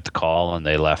 and they got the call and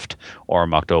they left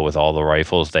Oromocto with all the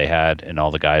rifles they had and all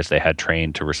the guys they had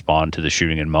trained to respond to the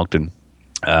shooting in Moncton.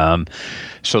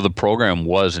 So the program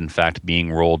was in fact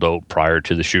being rolled out prior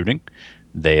to the shooting.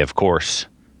 They of course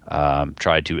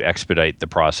tried to expedite the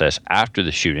process after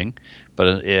the shooting,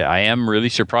 but I am really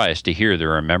surprised to hear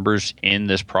there are members in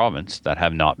this province that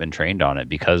have not been trained on it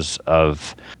because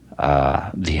of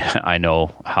I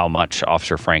know how much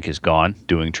Officer Frank has gone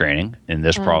doing training in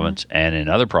this province and in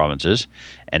other provinces,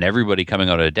 and everybody coming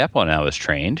out of the depot now is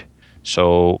trained.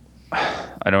 So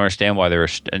I don't understand why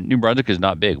New Brunswick is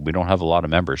not big. We don't have a lot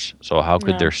of members. So how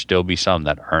could there still be some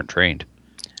that aren't trained?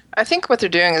 I think what they're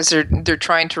doing is they're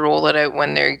trying to roll it out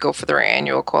when they go for their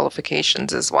annual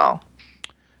qualifications as well.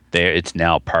 It's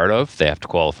now part of. They have to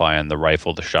qualify on the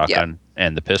rifle, the shotgun,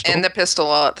 and the pistol. And the pistol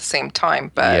all at the same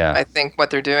time. But I think what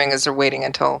they're doing is they're waiting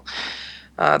until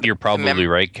you're probably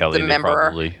right, Kelly. The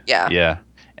member. Yeah.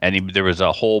 And there was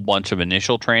a whole bunch of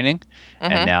initial training,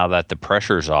 and now that the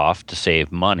pressure's off to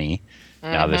save money,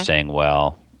 now they're saying,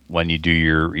 well, when you do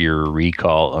your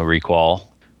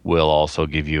recall, we'll also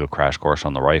give you a crash course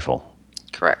on the rifle.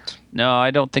 Correct. No,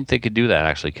 I don't think they could do that,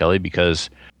 actually, Kelly, because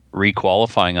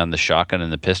requalifying on the shotgun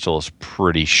and the pistol is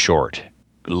pretty short.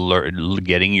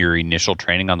 getting your initial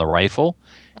training on the rifle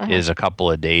is a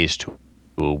couple of days to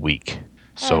a week.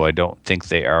 So I don't think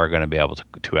they are going to be able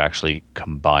to actually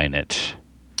combine it.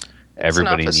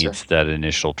 Everybody needs that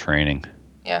initial training.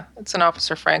 Yeah, it's an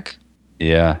Officer Frank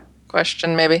Yeah.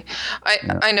 question, maybe.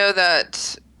 I know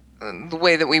that the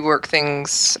way that we work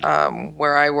things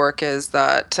where I work is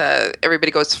that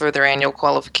everybody goes for their annual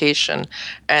qualification,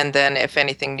 and then if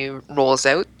anything new rolls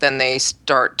out, then they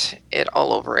start it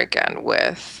all over again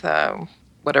with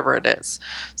whatever it is.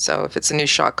 So if it's a new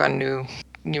shotgun,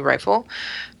 new rifle,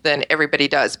 then everybody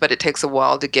does, but it takes a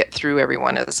while to get through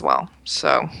everyone as well.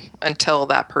 So until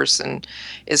that person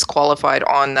is qualified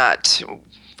on that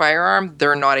firearm,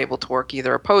 they're not able to work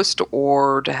either a post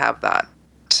or to have that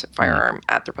firearm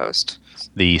at their post.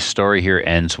 The story here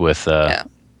ends with a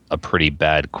pretty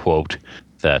bad quote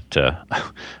that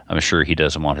I'm sure he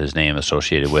doesn't want his name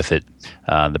associated with it.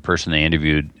 The person they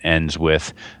interviewed ends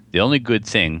with, "The only good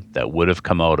thing that would have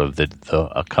come out of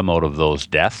those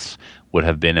deaths would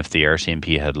have been if the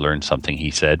RCMP had learned something,"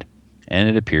 he said, and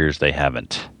it appears they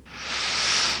haven't.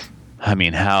 I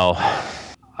mean, how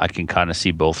I can kind of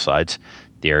see both sides.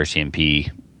 The RCMP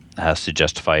has to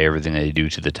justify everything they do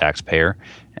to the taxpayer,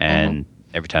 and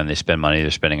every time they spend money,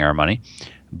 they're spending our money.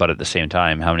 But at the same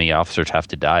time, how many officers have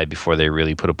to die before they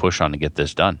really put a push on to get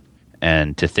this done?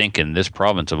 And to think in this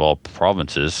province of all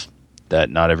provinces that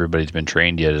not everybody's been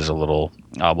trained yet is a little,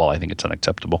 I think it's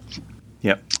unacceptable.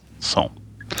 Yep. So,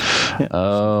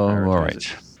 all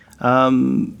right.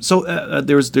 So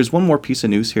there's one more piece of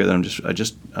news here that I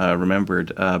just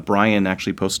remembered. Brian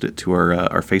actually posted it to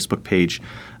our Facebook page,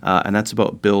 and that's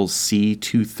about Bill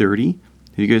C-230.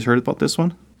 Have you guys heard about this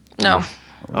one? No.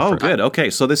 Oh, good. Okay,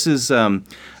 so this is a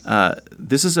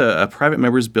private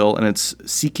member's bill, and it's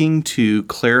seeking to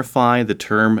clarify the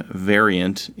term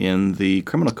variant in the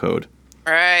criminal code.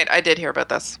 Right, I did hear about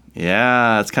this.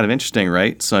 Yeah, it's kind of interesting,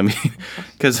 right? So I mean,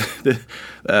 because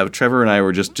Trevor and I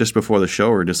were just before the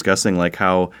show were discussing like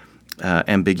how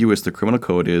ambiguous the criminal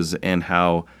code is, and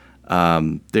how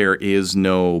there is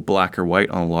no black or white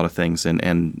on a lot of things,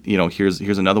 and you know, here's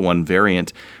another one,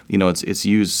 variant. You know, it's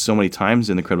used so many times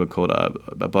in the criminal code,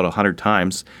 about 100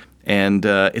 times, and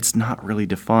it's not really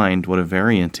defined what a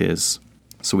variant is.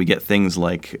 So we get things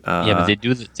like but they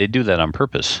do that on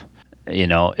purpose. You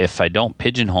know, if I don't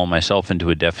pigeonhole myself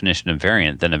into a definition of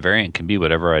variant, then a variant can be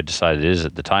whatever I decide it is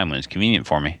at the time when it's convenient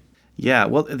for me. Yeah,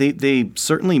 well, they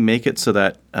certainly make it so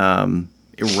that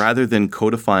rather than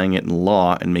codifying it in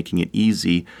law and making it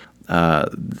easy, a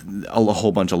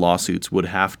whole bunch of lawsuits would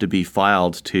have to be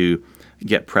filed to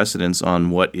get precedence on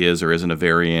what is or isn't a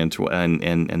variant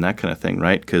and that kind of thing,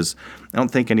 right? Because I don't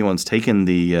think anyone's taken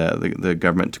the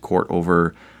government to court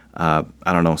over I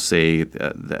don't know, say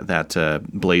that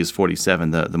Blaze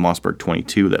 47, the Mossberg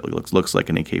 22 that looks like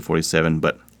an AK-47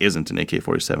 but isn't an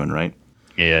AK-47, right?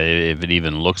 Yeah, if it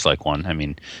even looks like one. I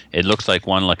mean, it looks like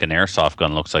one, like an airsoft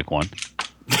gun looks like one.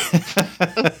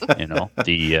 You know, a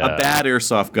bad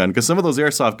airsoft gun, because some of those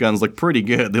airsoft guns look pretty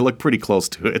good. They look pretty close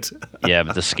to it. Yeah,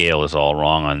 but the scale is all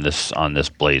wrong on this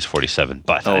Blaze 47.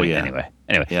 But anyway,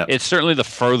 yeah. It's certainly the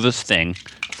furthest thing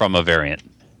from a variant.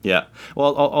 Yeah.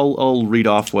 Well, I'll read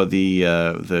off what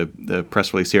the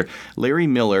press release here. Larry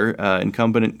Miller,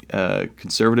 incumbent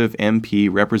Conservative MP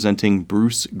representing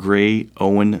Bruce Grey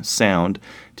Owen Sound,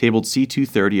 tabled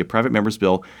C-230, a private member's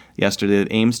bill, yesterday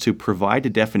that aims to provide a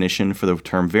definition for the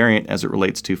term variant as it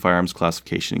relates to firearms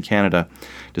classification in Canada.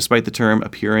 Despite the term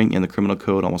appearing in the criminal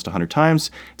code almost 100 times,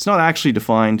 it's not actually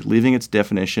defined, leaving its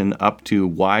definition up to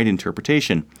wide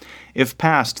interpretation. If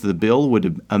passed, the bill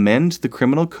would amend the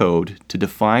criminal code to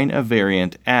define a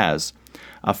variant as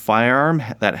a firearm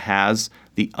that has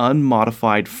the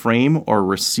unmodified frame or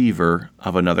receiver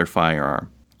of another firearm,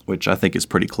 which I think is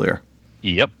pretty clear.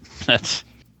 Yep, that's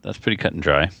pretty cut and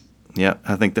dry. Yeah,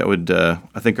 I think that would.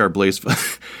 I think our Blaze,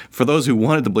 for those who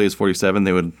wanted the Blaze 47,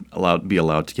 they would be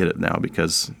allowed to get it now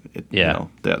because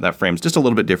that frame's just a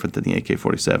little bit different than the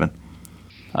AK-47.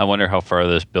 I wonder how far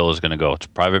this bill is going to go. It's a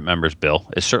private member's bill.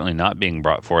 It's certainly not being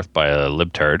brought forth by a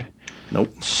libtard.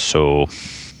 Nope. So,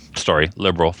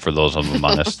 liberal for those of them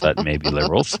among us that may be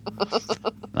liberals.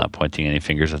 Not pointing any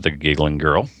fingers at the giggling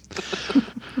girl.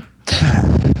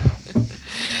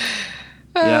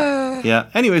 Yeah.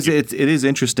 Anyways, it is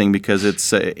interesting because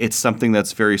it's something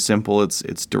that's very simple.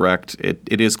 It's direct.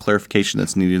 It is clarification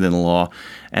that's needed in the law,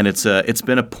 and it's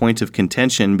been a point of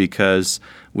contention because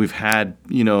we've had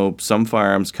some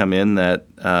firearms come in that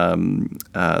are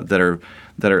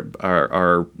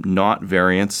not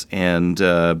variants and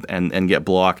get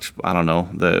blocked. I don't know,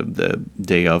 the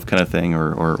day of kind of thing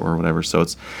or whatever. So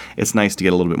it's nice to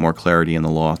get a little bit more clarity in the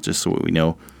law just so we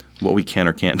know what we can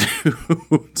or can't do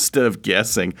instead of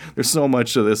guessing. There's so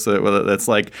much of this that's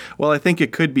like, well, I think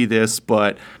it could be this,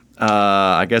 but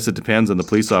I guess it depends on the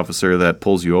police officer that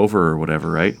pulls you over or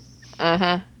whatever, right?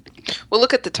 Mm-hmm. Well,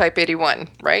 look at the Type 81,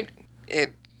 right?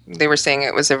 They were saying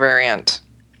it was a variant,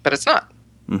 but it's not.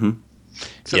 Mm-hmm.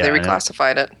 So they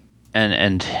reclassified it.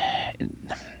 And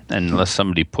unless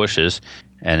somebody pushes,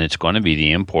 and it's going to be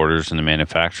the importers and the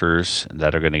manufacturers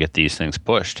that are going to get these things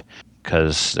pushed.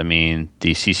 Because, I mean,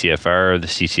 the CCFR, the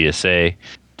CCSA,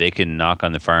 they can knock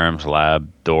on the firearms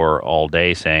lab door all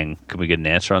day saying, can we get an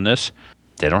answer on this?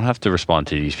 They don't have to respond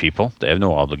to these people. They have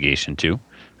no obligation to.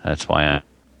 That's why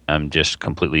I'm just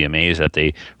completely amazed that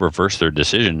they reversed their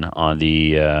decision on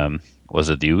the, was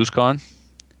it the USCON?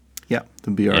 Yeah,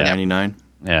 the BR-99.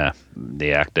 Yeah,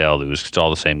 the Actel, it's all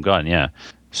the same gun, yeah.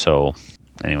 So,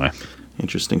 anyway.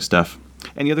 Interesting stuff.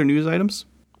 Any other news items?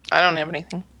 I don't have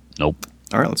anything. Nope.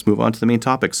 All right, let's move on to the main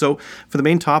topic. So for the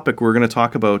main topic, we're going to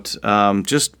talk about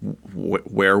just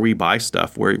where we buy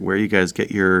stuff, where you guys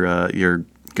get your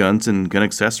guns and gun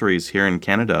accessories here in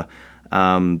Canada.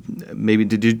 Maybe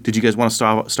did you guys want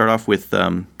to start off with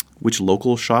which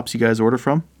local shops you guys order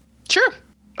from? Sure.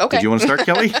 Okay. Did you want to start,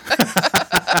 Kelly?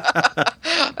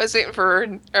 I was waiting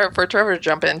for Trevor to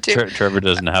jump in too. Trevor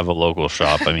doesn't have a local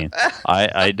shop. I mean,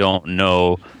 I don't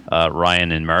know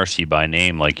Ryan and Marcy by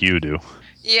name like you do.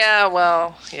 Yeah,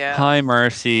 well, yeah. Hi,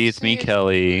 Marcy. It's me,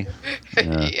 Kelly.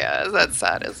 Yeah, that's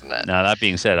sad, isn't it? Now, that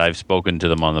being said, I've spoken to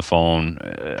them on the phone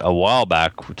a while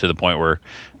back to the point where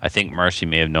I think Marcy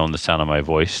may have known the sound of my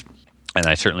voice, and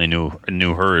I certainly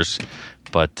knew hers.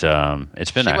 But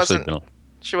it's been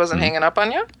She wasn't hanging up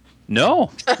on you? No.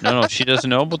 She doesn't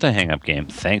know about the hang-up game,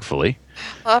 thankfully.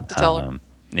 I'll have to tell her.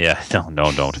 Yeah,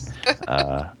 no, don't.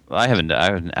 I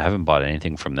haven't bought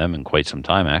anything from them in quite some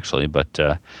time, actually, but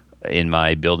in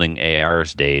my building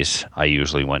ARs days, I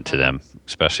usually went to them,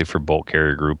 especially for bolt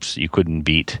carrier groups. You couldn't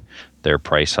beat their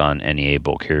price on NEA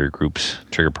bolt carrier groups,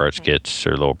 trigger parts kits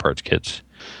or lower parts kits,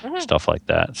 stuff like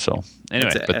that. So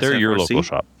anyway, but they're your local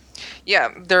shop. Yeah,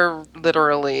 they're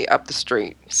literally up the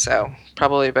street, so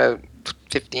probably about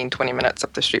 15, 20 minutes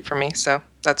up the street from me. So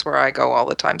that's where I go all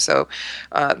the time. So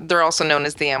they're also known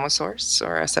as the Ammo Source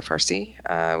or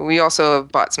SFRC. We also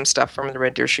have bought some stuff from the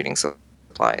Red Deer Shooting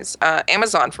Supplies.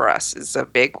 Amazon for us is a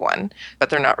big one, but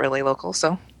they're not really local.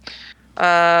 So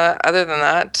other than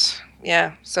that,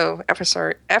 yeah. So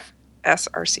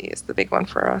FSRC is the big one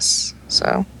for us.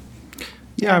 So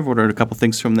yeah, I've ordered a couple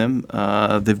things from them.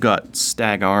 They've got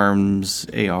Stag Arms,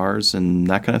 ARs, and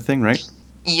that kind of thing, right?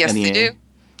 Yes, NEA. They do.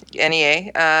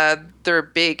 NEA. They're a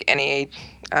big NEA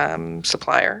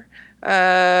supplier.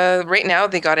 Right now,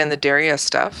 they got in the Daria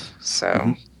stuff,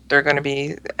 so they're going to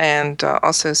be, and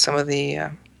also some of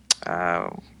the,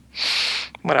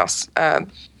 what else?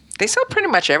 They sell pretty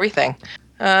much everything.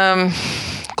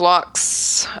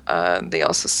 Glocks. They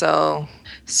also sell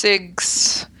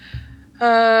SIGs.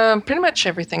 Pretty much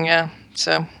everything, yeah.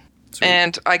 So, sweet.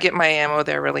 And I get my ammo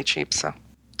there really cheap. So,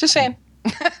 just saying.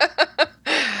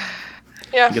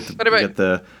 Yeah. You get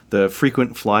the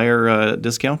frequent flyer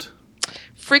discount.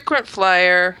 Frequent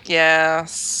flyer, yeah.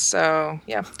 So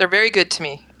yeah, they're very good to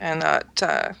me, and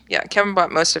Kevin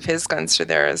bought most of his guns through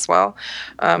there as well.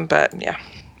 But yeah,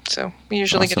 so we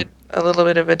usually get a little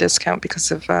bit of a discount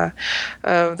because of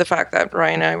the fact that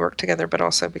Ryan and I work together, but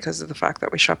also because of the fact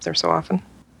that we shop there so often.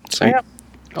 So yeah.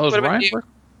 Oh,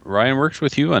 Ryan works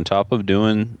with you on top of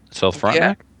doing South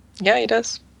Frontenac? Yeah, he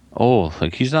does. Oh,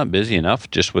 like he's not busy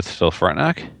enough just with South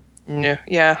Frontenac? No,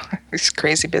 yeah, he's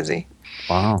crazy busy.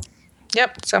 Wow.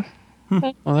 Yep. So.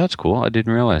 Well, that's cool. I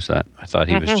didn't realize that. I thought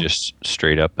he was just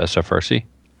straight up SFRC.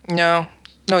 No,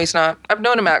 he's not. I've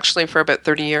known him actually for about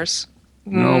 30 years.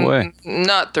 No way.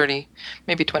 Not 30,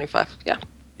 maybe 25. Yeah.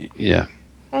 Yeah.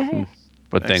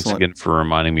 But thanks again for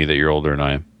reminding me that you're older than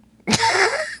I am.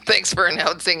 Thanks for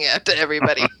announcing it to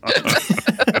everybody.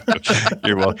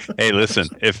 You're welcome. Hey, listen,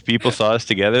 if people saw us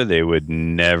together, they would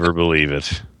never believe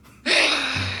it.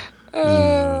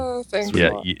 Oh, thanks.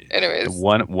 Yeah. Anyways.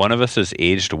 One of us has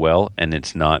aged well, and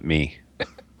it's not me.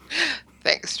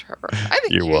 Thanks, Trevor. I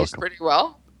think you're welcome. Aged pretty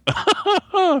well.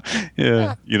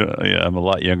 Yeah. I'm a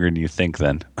lot younger than you think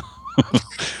then.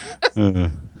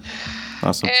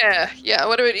 Awesome. Yeah.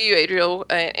 What about you, Adriel?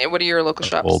 What are your local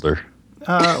shops? Older.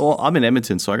 Well, I'm in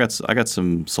Edmonton, so I got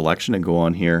some selection to go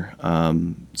on here.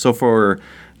 So for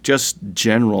just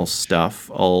general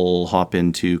stuff, I'll hop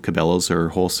into Cabela's or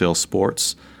Wholesale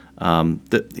Sports.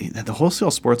 The Wholesale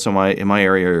Sports in my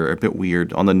area are a bit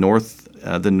weird. On the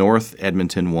North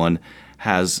Edmonton one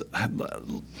has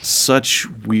such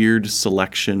weird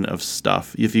selection of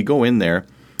stuff. If you go in there,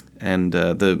 and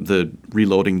the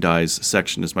reloading dies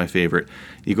section is my favorite.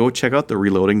 You go check out the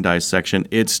reloading dies section.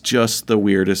 It's just the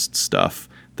weirdest stuff.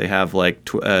 They have like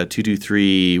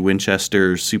 223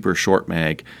 Winchester super short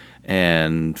mag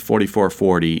and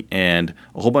 4440 and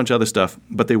a whole bunch of other stuff,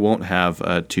 but they won't have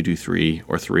 223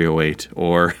 or 308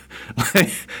 or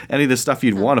any of the stuff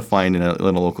you'd want to find in a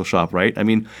local shop, right? I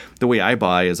mean, the way I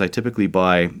buy is I typically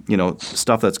buy,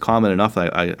 stuff that's common enough.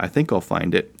 I think I'll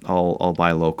find it. I'll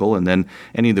buy local, and then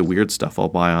any of the weird stuff I'll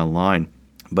buy online.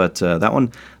 But that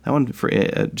one for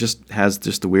just has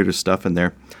just the weirdest stuff in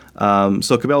there.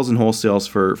 So Cabela's and Wholesale's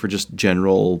for just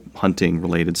general hunting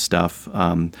related stuff.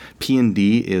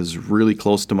 P&D is really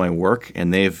close to my work,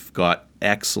 and they've got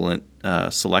excellent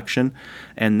selection.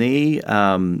 And they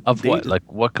what? Like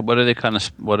what are they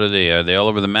what are they? Are they all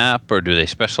over the map, or do they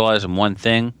specialize in one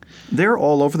thing? They're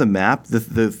all over the map.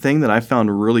 The thing that I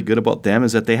found really good about them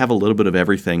is that they have a little bit of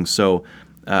everything. So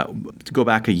to go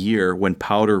back a year when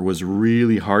powder was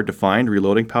really hard to find,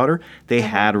 reloading powder, they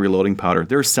had reloading powder.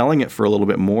 They were selling it for a little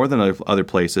bit more than other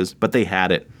places, but they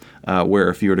had it. Where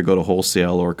if you were to go to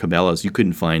Wholesale or Cabela's, you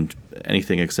couldn't find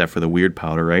anything except for the weird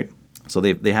powder, right? So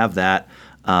they have that.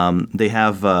 They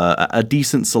have a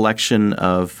decent selection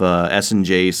of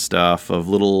S&J stuff, of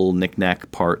little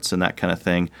knick-knack parts and that kind of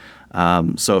thing.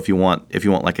 So if you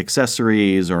want like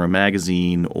accessories or a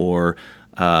magazine, or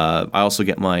I also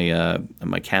get my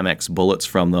Camex bullets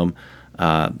from them.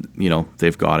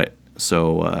 They've got it.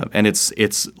 So and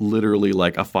it's literally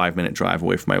like a 5-minute drive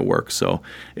away from my work. So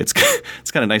it's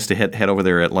kind of nice to head over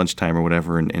there at lunchtime or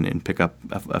whatever and pick up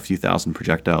a few thousand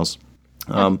projectiles.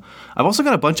 I've also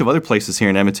got a bunch of other places here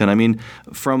in Edmonton. I mean,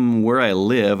 from where I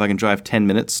live, I can drive 10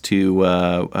 minutes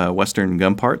to Western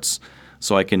Gun Parts.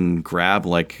 So I can grab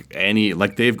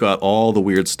they've got all the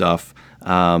weird stuff.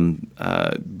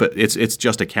 But it's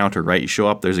just a counter, right? You show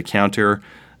up, there's a counter,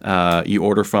 you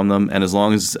order from them, and as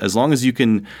long as you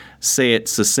can say it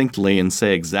succinctly and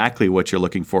say exactly what you're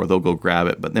looking for, they'll go grab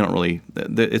it. But they don't really.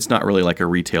 It's not really like a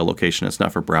retail location. It's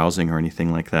not for browsing or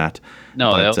anything like that.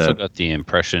 No, they also got the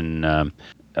impression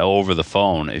over the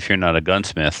phone. If you're not a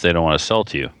gunsmith, they don't want to sell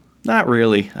to you. Not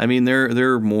really. I mean, they're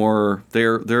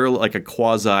like a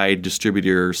quasi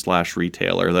distributor /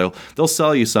 retailer. They'll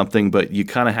sell you something, but you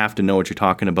kind of have to know what you're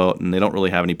talking about, and they don't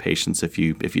really have any patience if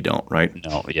you don't, right?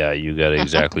 No, yeah, you got to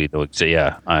exactly say,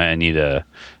 yeah, I need a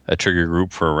trigger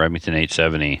group for a Remington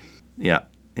 870. Yeah.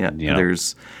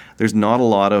 There's not a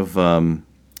lot of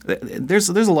there's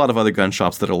a lot of other gun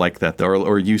shops that are like that, though,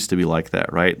 or used to be like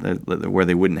that, right? Where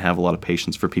they wouldn't have a lot of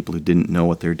patience for people who didn't know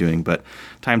what they're doing. But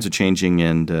times are changing,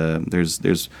 and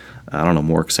there's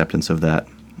more acceptance of that.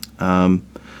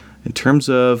 In terms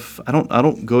of, I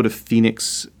don't go to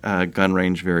Phoenix gun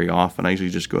range very often. I usually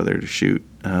just go there to shoot.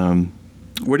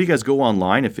 Where do you guys go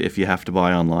online if you have to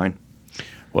buy online?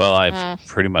 Well, I've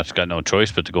pretty much got no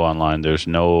choice but to go online. There's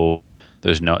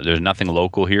nothing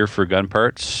local here for gun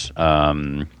parts.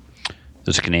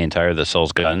 There's a Canadian Tire that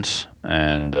sells guns,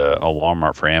 and a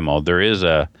Walmart for ammo. There is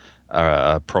a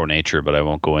Pro Nature, but I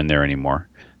won't go in there anymore.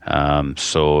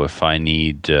 So if I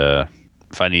need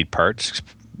parts,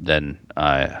 then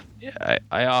I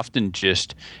often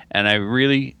just, and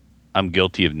I'm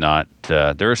guilty of not.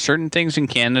 There are certain things in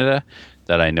Canada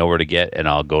that I know where to get, and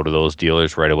I'll go to those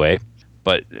dealers right away.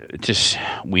 But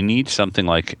we need something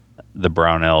like the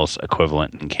Brownells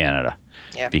equivalent in Canada,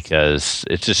 because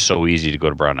it's just so easy to go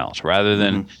to Brownells rather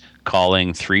than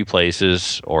calling 3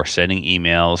 places or sending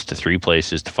emails to 3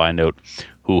 places to find out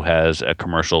who has a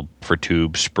commercial for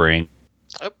tube spring.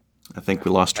 Oh. I think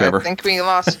we lost Trevor. Right?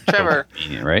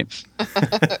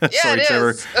 Yeah, sorry,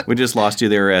 Trevor. We just lost you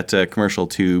there at Commercial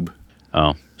Tube.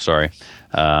 Oh, sorry.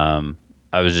 I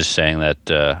was just saying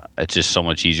that it's just so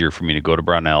much easier for me to go to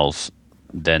Brownells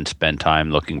than spend time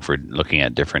looking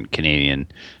at different Canadian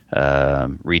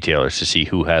retailers to see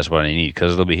who has what I need,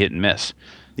 because it'll be hit and miss.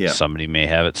 Yeah. Somebody may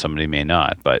have it, somebody may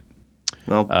not. But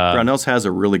Brownells has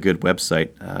a really good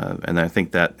website, and I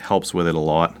think that helps with it a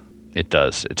lot. It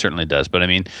does. It certainly does. But I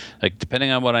mean, like,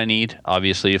 depending on what I need,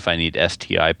 obviously, if I need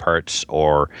STI parts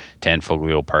or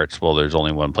Tanfoglio parts, well, there's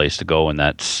only one place to go, and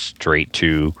that's straight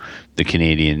to the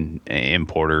Canadian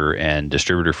importer and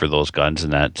distributor for those guns,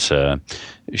 and that's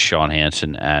Sean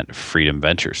Hansen at Freedom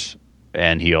Ventures.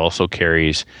 And he also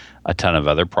carries a ton of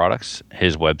other products.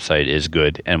 His website is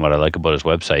good, and what I like about his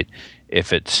website,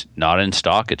 if it's not in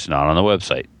stock, it's not on the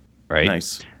website, right?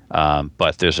 Nice.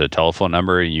 But there's a telephone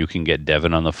number, and you can get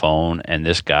Devin on the phone. And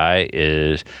this guy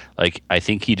is like, I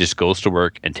think he just goes to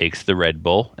work and takes the Red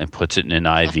Bull and puts it in an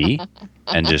IV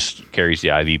and just carries the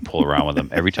IV pole around with him.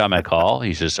 Every time I call,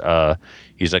 he's just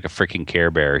he's like a freaking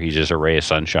Care Bear. He's just a ray of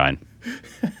sunshine.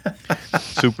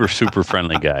 Super, super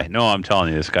friendly guy. No, I'm telling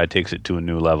you, this guy takes it to a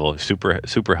new level. Super,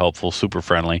 super helpful, super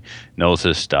friendly, knows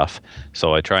his stuff.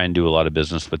 So I try and do a lot of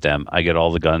business with them. I get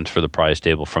all the guns for the prize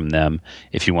table from them.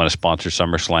 If you want to sponsor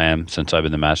SummerSlam, since I've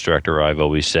been the match director, I've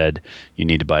always said you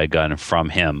need to buy a gun from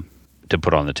him to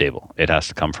put on the table. It has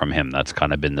to come from him. That's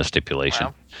kind of been the stipulation.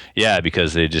 Wow. Yeah,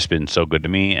 because they've just been so good to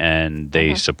me, and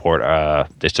they support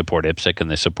IPSC and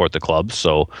they support the club.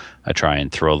 So I try and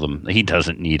throw them. He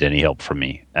doesn't need any help from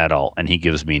me at all, and he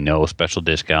gives me no special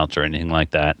discounts or anything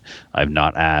like that. I've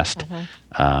not asked,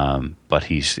 but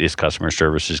his customer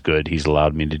service is good. He's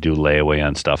allowed me to do layaway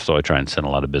on stuff, so I try and send a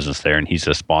lot of business there. And he's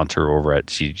a sponsor over at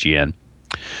CGN.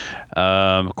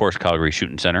 Of course, Calgary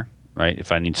Shooting Center. Right,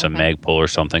 if I need some Magpul or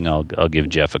something, I'll give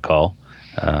Jeff a call.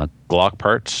 Glock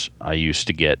parts I used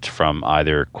to get from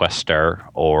either Questar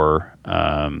or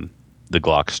the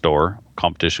Glock store.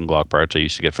 Competition Glock parts I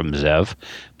used to get from Zev,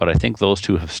 but I think those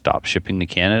two have stopped shipping to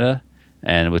Canada,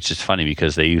 and which is funny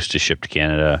because they used to ship to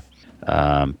Canada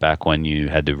back when you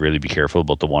had to really be careful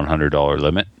about the $100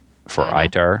 limit for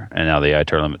ITAR, and now the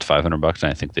ITAR limit's $500,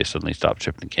 and I think they suddenly stopped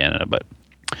shipping to Canada. But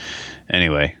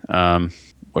anyway.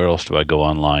 Where else do I go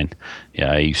online?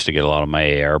 Yeah, I used to get a lot of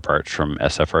my AR parts from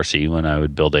SFRC when I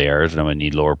would build ARs and I would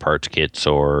need lower parts kits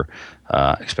or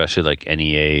especially like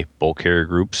NEA bolt carrier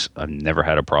groups. I've never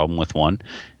had a problem with one,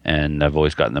 and I've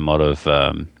always gotten them out of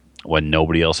when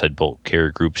nobody else had bolt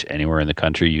carrier groups anywhere in the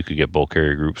country. You could get bolt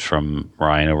carrier groups from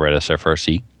Ryan over at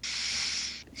SFRC.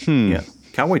 Yeah.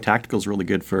 Cowboy Tactical is really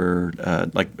good for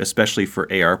especially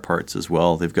for AR parts as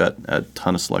well. They've got a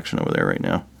ton of selection over there right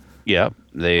now. Yeah,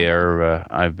 they are.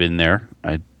 I've been there.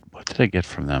 What did I get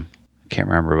from them? I can't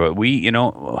remember. But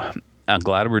I'm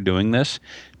glad we're doing this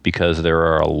because there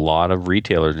are a lot of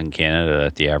retailers in Canada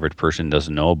that the average person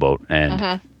doesn't know about,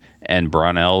 and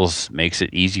Brownells makes it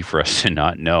easy for us to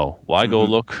not know. Why go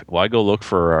look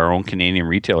for our own Canadian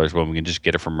retailers when we can just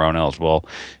get it from Brownells?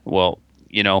 Well,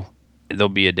 there'll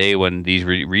be a day when these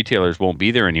retailers won't be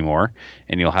there anymore,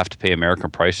 and you'll have to pay American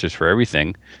prices for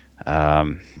everything.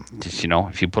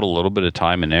 If you put a little bit of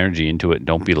time and energy into it,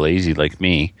 don't be lazy like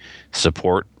me.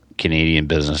 Support Canadian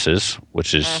businesses,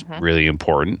 which is really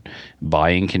important.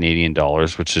 Buying Canadian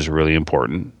dollars, which is really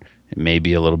important. It may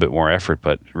be a little bit more effort,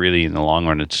 but really in the long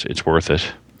run, it's worth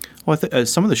it. Well,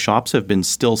 some of the shops have been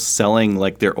still selling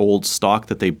like their old stock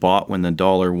that they bought when the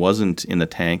dollar wasn't in the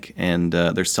tank, and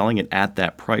they're selling it at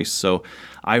that price. So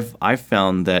I've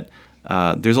found that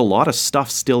there's a lot of stuff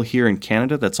still here in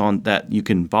Canada that you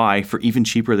can buy for even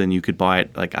cheaper than you could buy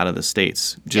it like out of the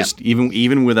States, just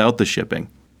even without the shipping.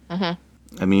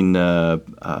 I mean,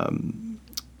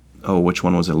 which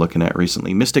one was I looking at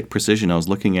recently? Mystic Precision. I was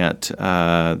looking at.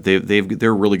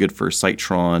 They're really good for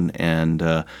Citron and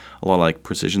a lot of like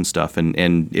precision stuff.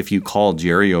 And if you call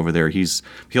Jerry over there,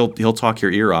 he'll talk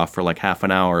your ear off for like half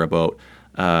an hour about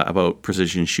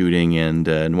precision shooting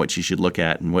and what you should look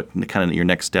at and what kind of your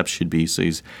next steps should be. So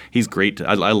he's great.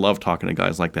 I love talking to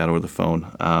guys like that over the phone.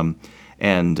 I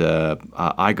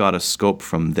got a scope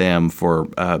from them for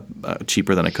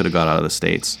cheaper than I could have got out of the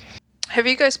States. Have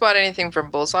you guys bought anything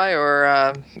from Bullseye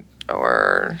or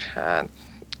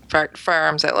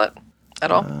Firearms Outlet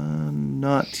at all?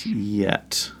 Not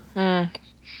yet.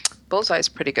 Bullseye's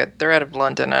pretty good. They're out of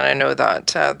London, and I know that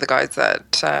the guys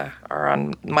that are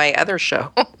on my other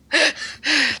show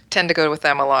tend to go with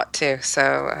them a lot too. So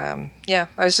I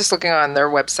was just looking on their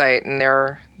website, and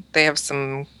they have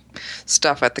some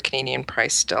stuff at the Canadian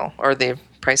price still, or the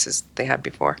prices they had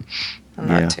before on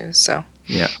that too. So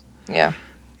yeah.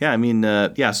 Yeah, I mean,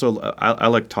 so I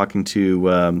like talking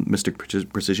to Mystic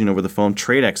Precision over the phone.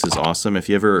 Tradex is awesome. If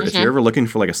you're ever looking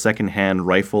for like a secondhand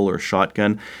rifle or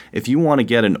shotgun, if you want to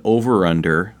get an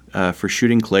over-under for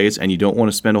shooting clays and you don't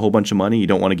want to spend a whole bunch of money, you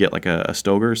don't want to get like a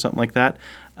Stoeger or something like that,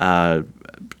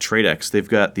 Tradex, they've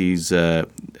got these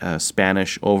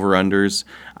Spanish over-unders.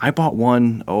 I bought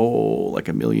one, like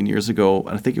a million years ago,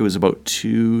 and I think it was about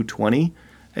 $220.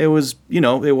 It was,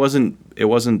 it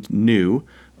wasn't new,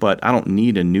 but I don't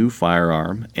need a new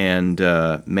firearm. And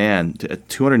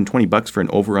 $220 for an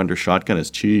over-under shotgun is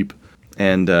cheap.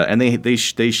 And they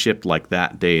shipped like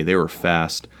that day. They were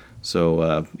fast.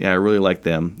 So I really like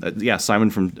them.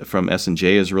 Simon from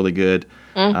S&J is really good.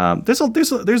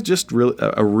 There's just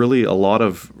really a lot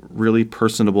of really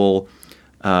personable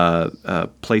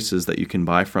places that you can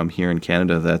buy from here in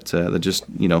Canada that just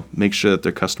make sure that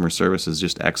their customer service is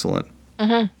just excellent.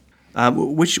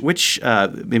 Which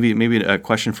maybe a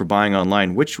question for buying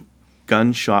online? Which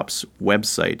gun shop's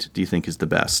website do you think is the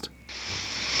best?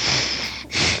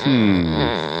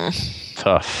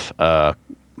 tough. I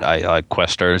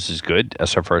Questars is good.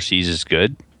 SFRCs is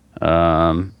good.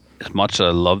 As much as I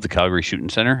love the Calgary Shooting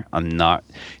Center,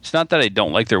 it's not that I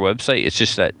don't like their website. It's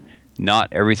just that not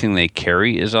everything they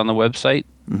carry is on the website.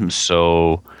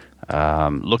 So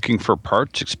looking for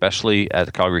parts, especially at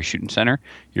the Calgary Shooting Center,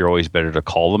 you're always better to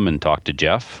call them and talk to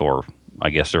Jeff, or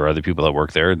I guess there are other people that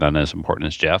work there, not as important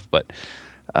as Jeff. But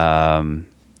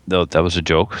though that was a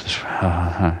joke.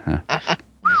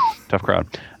 Tough crowd.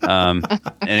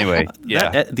 Anyway,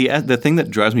 yeah. The thing that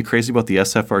drives me crazy about the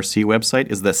SFRC website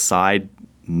is the side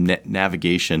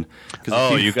navigation.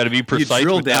 Oh, you got to be precise. You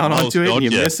drill with down that onto mouse, it and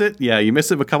you miss it. Yeah, you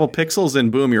miss it a couple pixels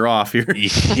and boom, you're off.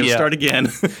 You'll start again.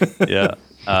 Yeah.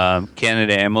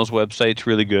 Canada Ammo's website's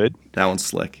really good. That one's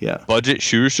slick, yeah. Budget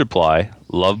Shooter Supply.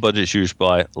 Love Budget Shooter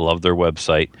Supply. Love their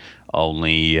website.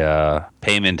 Only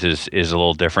payment is a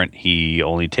little different. He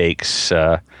only takes,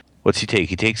 what's he take?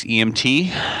 He takes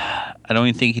EMT. I don't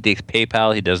even think he takes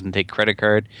PayPal. He doesn't take credit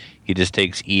card. He just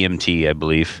takes EMT, I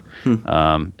believe.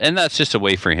 And that's just a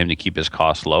way for him to keep his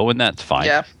costs low, and that's fine.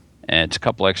 Yeah. And it's a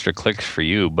couple extra clicks for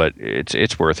you, but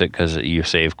it's worth it because you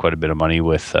save quite a bit of money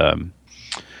with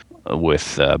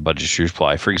Budget Shooter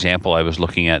Supply. For example, I was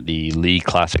looking at the Lee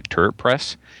Classic Turret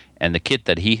Press, and the kit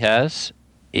that he has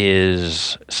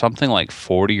is something like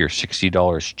 $40 or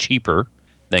 $60 cheaper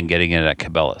than getting it at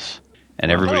Cabela's.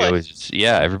 And everybody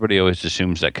always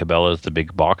assumes that Cabela's, the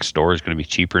big box store, is going to be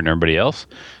cheaper than everybody else.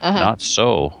 Not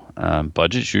so.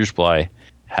 Budget Shooter Supply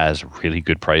has really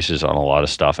good prices on a lot of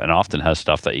stuff, and often has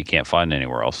stuff that you can't find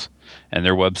anywhere else. And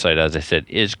their website, as I said,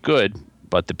 is good,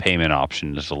 but the payment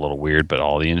option is a little weird, but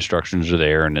all the instructions are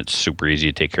there, and it's super easy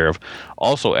to take care of.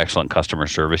 Also, excellent customer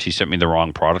service. He sent me the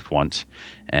wrong product once,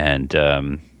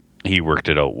 and he worked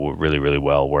it out really, really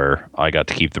well, where I got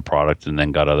to keep the product and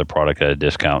then got other product at a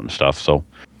discount and stuff. So,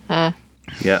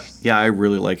 Yeah, I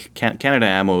really like Canada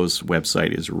Ammo's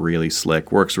website is really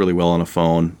slick. Works really well on a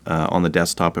phone. On the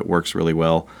desktop, it works really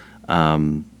well.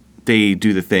 They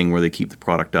do the thing where they keep the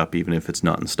product up even if it's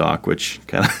not in stock, which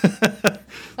kind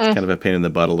of a pain in the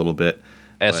butt a little bit.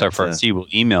 SFRC will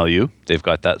email you. They've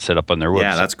got that set up on their website.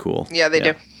 Yeah, that's cool. Yeah, they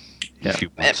do. Yeah.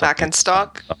 And back in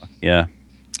stock. Yeah.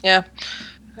 Yeah.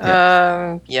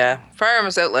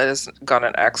 Firearms Outlet has got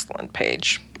an excellent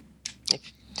page.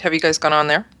 Have you guys gone on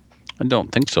there? I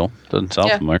don't think so. Doesn't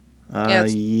sound familiar.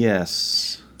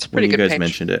 Yes. It's a pretty when good you guys page.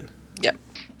 mentioned it. Yeah.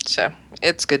 So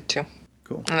it's good too.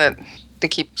 Cool. And then they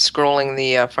keep scrolling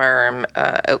the Firearm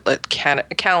Outlet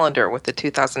calendar with the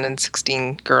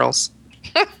 2016 girls.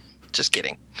 Just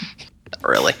kidding. Not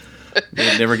really.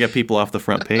 They never get people off the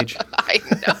front page. I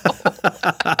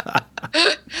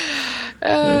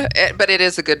know. But it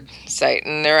is a good site,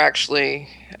 and they're actually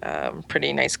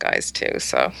pretty nice guys too.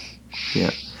 So.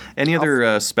 Yeah. Any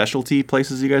other specialty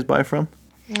places you guys buy from?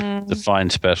 Define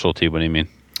specialty. What do you mean?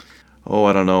 Oh,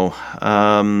 I don't know.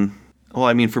 Well,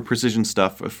 I mean, for precision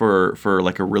stuff, for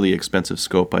like a really expensive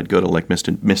scope, I'd go to like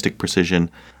Mystic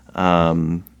Precision.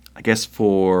 I guess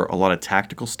for a lot of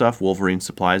tactical stuff, Wolverine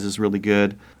Supplies is really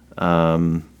good.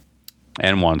 And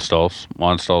Wanstalls.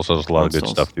 Wanstalls has a lot of good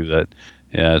stuff through that.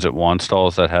 Yeah, is it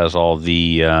Wanstalls that has all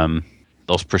the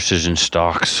those precision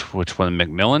stocks? Which one?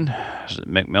 Macmillan? Is it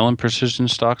Macmillan Precision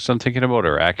Stocks I'm thinking about,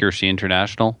 or Accuracy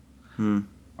International?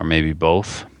 Or maybe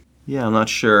both? Yeah, I'm not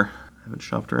sure. I haven't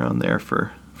shopped around there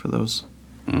for those.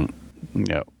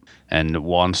 Yeah. And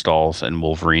Wanstalls and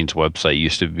Wolverine's website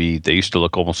used to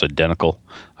look almost identical.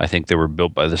 I think they were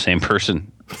built by the same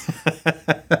person.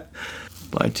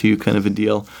 Buy two kind of a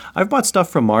deal. I've bought stuff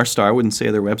from Marstar. I wouldn't say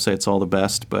their website's all the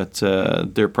best, but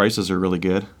their prices are really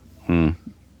good.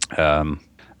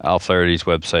 Al Flaherty's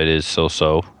website is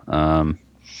so.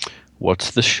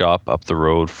 What's the shop up the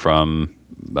road from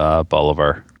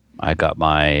Bolivar? I got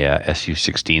my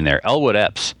SU-16 there. Elwood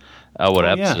Epps. Elwood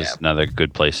Epps is another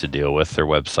good place to deal with. Their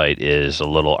website is a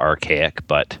little archaic,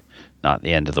 but not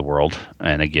the end of the world.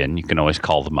 And again, you can always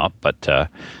call them up. But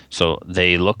so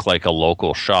they look like a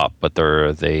local shop, but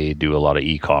they do a lot of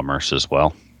e-commerce as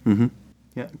well. Mm-hmm.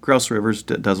 Yeah, Grouse Rivers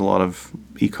does a lot of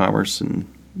e-commerce, and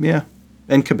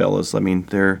Cabela's. I mean,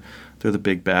 they're the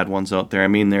big bad ones out there. I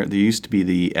mean, there used to be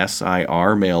the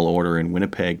SIR mail order in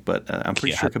Winnipeg, but I'm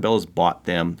pretty sure Cabela's bought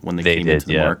them when they came into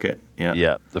the market.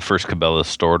 Yeah, the first Cabela's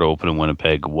store to open in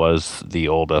Winnipeg was the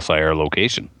old SIR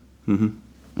location. Mm-hmm.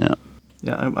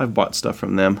 Yeah, I've bought stuff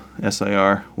from them.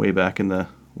 SIR way back in the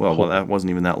well, that wasn't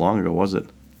even that long ago, was it?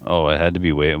 Oh, it had to be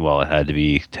it had to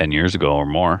be 10 years ago or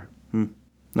more.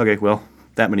 Okay, well,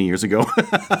 that many years ago.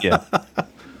 Yeah,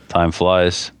 time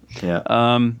flies.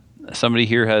 Yeah. Somebody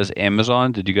here has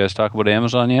Amazon. Did you guys talk about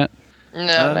Amazon yet?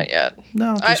 No, not yet.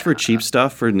 No, just for cheap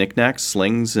stuff, for knickknacks,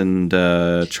 slings, and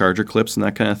charger clips and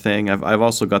that kind of thing. I've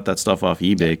also got that stuff off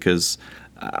eBay because,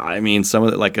 I mean, some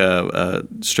of it, like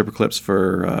stripper clips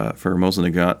for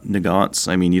Mosin Nagants.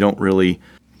 I mean, you don't really.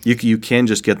 You can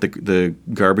just get the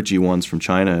garbagey ones from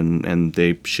China, and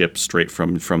they ship straight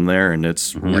from there, and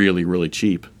it's really, really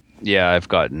cheap. Yeah, I've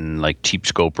gotten like cheap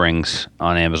scope rings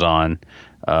on Amazon,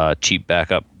 cheap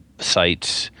backup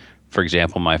sights. For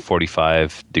example, my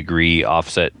 45-degree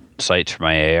offset sights for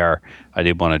my AR, I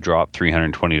did want to drop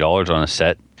 $320 on a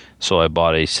set, so I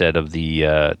bought a set of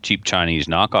the cheap Chinese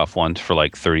knockoff ones for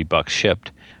like $30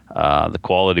 shipped. The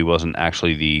quality wasn't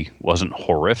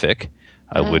horrific.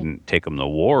 I wouldn't take them to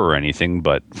war or anything,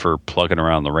 but for plugging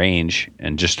around the range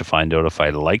and just to find out if I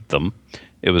liked them,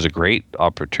 it was a great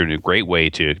opportunity, great way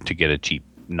to get a cheap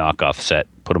knockoff set,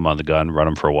 put them on the gun, run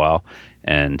them for a while,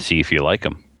 and see if you like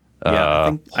them. Yeah, I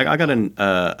think I got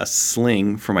a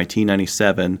sling for my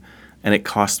T97, and it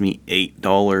cost me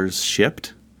 $8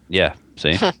 shipped. Yeah,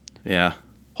 see? Yeah.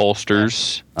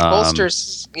 Holsters.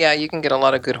 Holsters, yeah, you can get a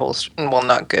lot of good holsters. Well,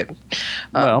 not good.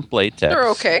 Blade Tex. They're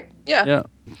okay. Yeah. Yeah.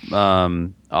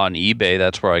 On eBay,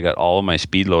 that's where I got all of my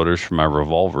speed loaders for my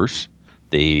revolvers.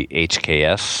 The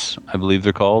HKS, I believe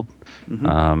they're called.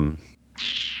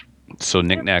 So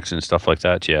knickknacks and stuff like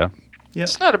that, yeah. Yeah.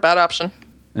 It's not a bad option.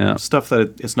 Yeah. Stuff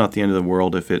that it's not the end of the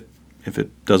world if it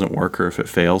doesn't work or if it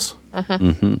fails.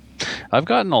 I've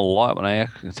gotten a lot when I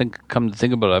come to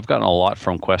think about it. I've gotten a lot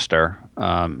from Questar.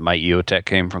 My EOTech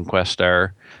came from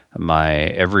Questar. My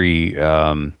every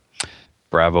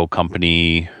Bravo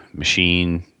company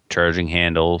machine charging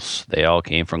handles, they all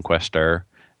came from Questar.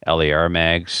 LAR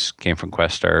mags came from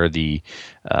Questar.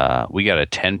 We got a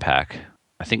 10-pack.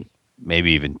 I think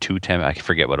maybe even 2 10. I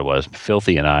forget what it was.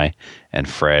 Filthy and I and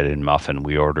Fred and Muffin,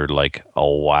 we ordered like a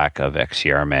whack of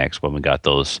XCR mags when we got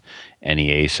those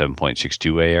NEA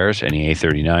 7.62 ARs, NEA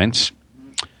 39s.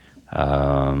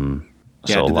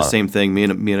 Yeah, I did the same thing. Me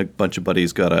and a bunch of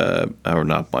buddies got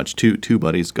two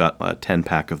buddies got a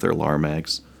 10-pack of their LAR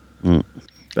mags.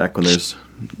 Back when there's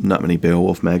not many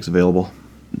Beowulf mags available.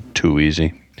 Too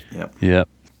easy. Yep. Yep.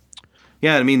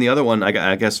 Yeah, I mean, the other one,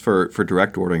 I guess for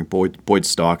direct ordering, Boyd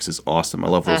Stocks is awesome. I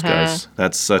love those guys.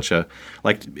 That's such a,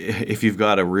 like, if you've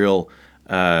got a real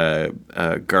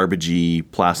garbagey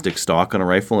plastic stock on a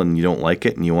rifle and you don't like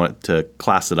it and you want to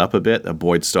class it up a bit, a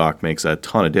Boyd stock makes a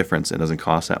ton of difference and doesn't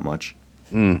cost that much.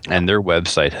 And their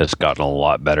website has gotten a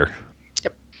lot better.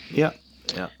 Yep. Yeah.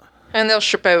 Yeah. And they'll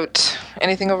ship out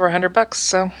anything over $100.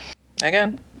 So,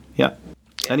 again. Yeah.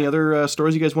 Any other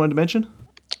stories you guys wanted to mention?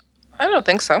 I don't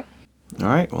think so. All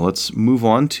right, well, let's move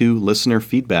on to listener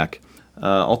feedback.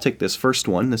 I'll take this first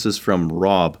one. This is from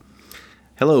Rob.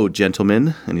 Hello,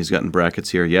 gentlemen. And he's got in brackets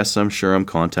here, yes, I'm sure I'm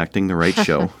contacting the right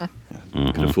show.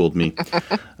 Could have fooled me.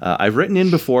 I've written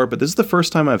in before, but this is the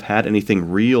first time I've had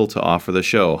anything real to offer the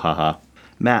show. Haha.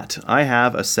 Matt, I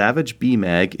have a Savage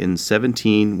B-Mag in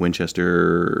 17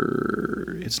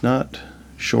 Winchester. It's not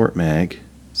short mag.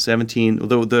 17,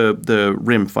 the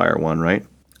rimfire one, right?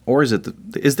 Or is it?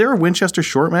 Is there a Winchester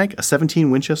short mag? A 17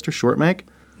 Winchester short mag?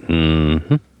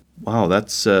 Mm-hmm. Wow,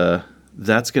 that's going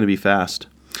to be fast.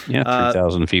 Yeah,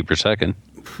 3,000 feet per second.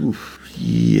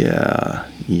 Yeah.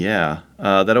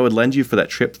 That I would lend you for that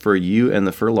trip for you and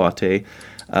the Fur Latte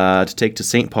to take to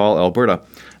St. Paul, Alberta.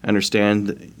 I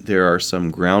understand there are some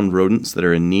ground rodents that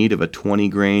are in need of a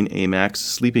 20-grain AMAX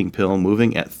sleeping pill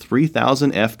moving at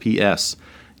 3,000 FPS.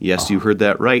 Yes, you heard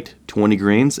that right. 20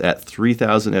 grains at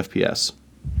 3,000 FPS.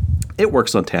 It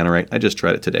works on Tannerite. I just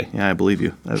tried it today. Yeah, I believe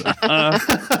you. That's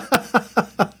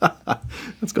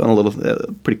gone a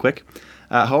little pretty quick.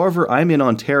 However, I'm in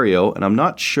Ontario, and I'm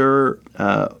not sure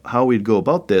how we'd go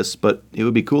about this, but it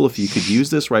would be cool if you could use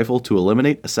this rifle to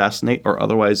eliminate, assassinate, or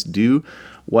otherwise do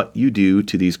what you do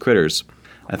to these critters.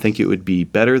 I think it would be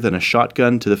better than a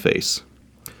shotgun to the face.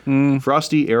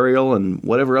 Frosty, Ariel, and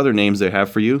whatever other names they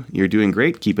have for you, you're doing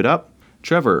great. Keep it up.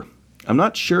 Trevor, I'm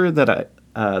not sure that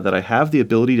I have the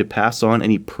ability to pass on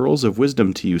any pearls of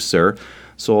wisdom to you, sir,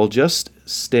 so I'll just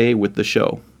stay with the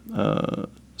show.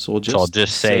 So I'll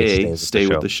just stay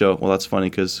with the show. Well, that's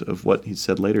funny because of what he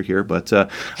said later here, but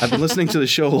I've been listening to the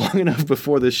show long enough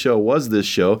before this show was this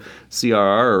show,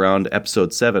 CRR, around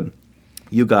episode 7.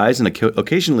 You guys, and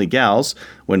occasionally gals,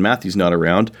 when Matthew's not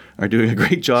around, are doing a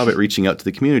great job at reaching out to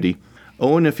the community.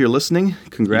 Owen, if you're listening,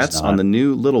 congrats on the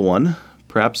new little one.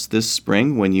 Perhaps this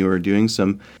spring, when you are doing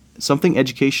something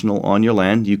educational on your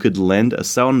land, you could lend a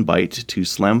soundbite to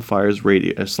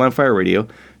Slamfire Radio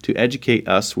to educate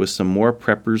us with some more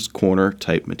Prepper's Corner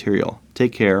type material.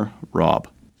 Take care, Rob.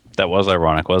 That was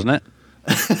ironic, wasn't it?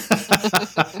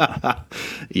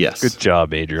 Yes. Good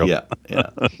job, Adriel. Yeah.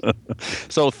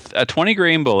 So a 20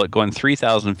 grain bullet going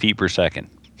 3,000 feet per second.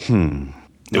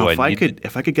 Now, if I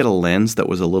could get a lens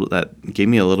that gave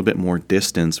me a little bit more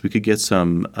distance, we could get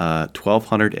some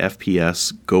 1200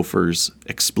 FPS gophers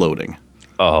exploding.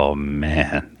 Oh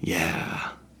man, Yeah.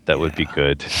 that would be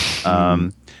good.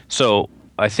 So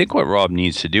I think what Rob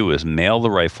needs to do is mail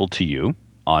the rifle to you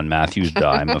on Matthew's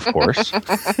dime, of course.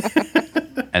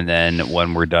 And then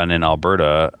when we're done in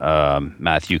Alberta,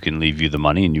 Matthew can leave you the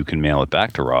money and you can mail it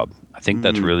back to Rob. I think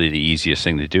that's really the easiest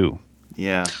thing to do.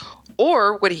 Yeah.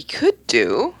 Or what he could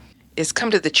do is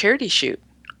come to the charity shoot.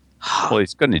 Well,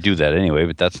 he's going to do that anyway,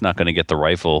 but that's not going to get the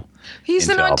rifle He's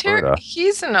into in Ontario. Alberta.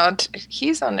 He's on Ontario.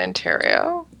 He's in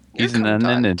Ontario. He's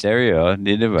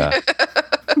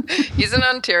in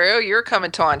Ontario. You're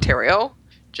coming to Ontario.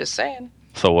 Just saying.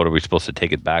 So what are we supposed to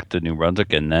take it back to New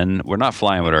Brunswick, and then we're not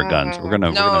flying with our guns. We're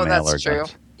gonna mail our true.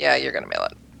 guns Yeah, you're gonna mail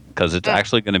it. because it's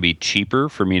actually going to be cheaper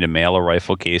for me to mail a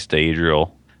rifle case to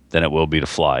Adriel than it will be to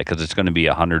fly, because it's going to be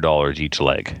 $100 each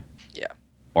leg. Yeah.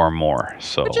 Or more.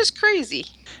 So Which is crazy.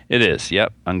 it is.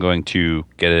 Yep. I'm going to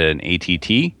get an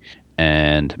ATT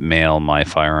and mail my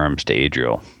firearms to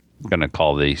Adriel. I'm going to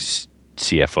call the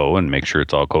CFO and make sure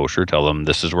it's all kosher. Tell them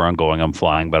this is where I'm going. I'm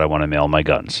flying, but I want to mail my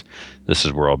guns. This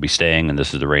is where I'll be staying, and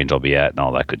this is the range I'll be at, and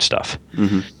all that good stuff.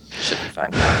 Should be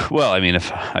fine. Well, I mean,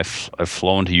 if I've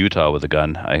flown to Utah with a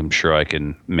gun, I'm sure I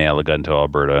can mail a gun to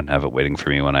Alberta and have it waiting for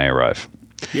me when I arrive.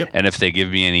 Yep. And if they give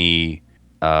me any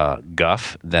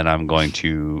guff, then I'm going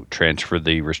to transfer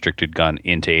the restricted gun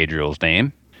into Adriel's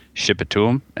name, ship it to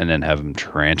him, and then have him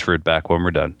transfer it back when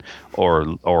we're done,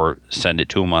 or send it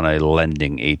to him on a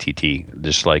lending ATT,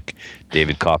 just like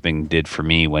David Copping did for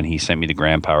me when he sent me the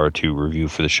Grand Power 2 review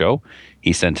for the show.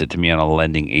 He sent it to me on a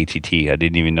lending ATT. I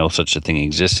didn't even know such a thing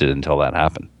existed until that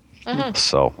happened.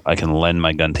 So I can lend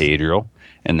my gun to Adriel,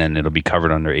 and then it'll be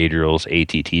covered under Adriel's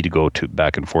ATT to go to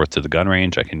back and forth to the gun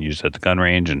range. I can use it at the gun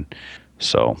range, and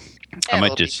so I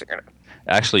might just.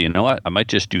 Actually, you know what? I might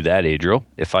just do that, Adriel.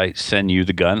 If I send you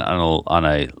the gun on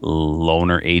a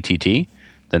loaner ATT,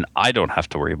 then I don't have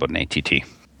to worry about an ATT.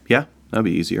 Yeah, that'd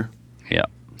be easier. Yeah.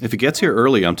 If it gets here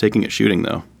early, I'm taking it shooting,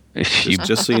 though. You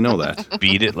Just so you know that.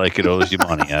 beat it like it owes you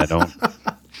money. I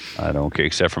don't care,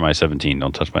 except for my 17.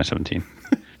 Don't touch my 17.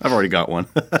 I've already got one.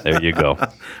 There you go.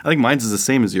 I think mine's is the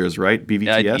same as yours, right?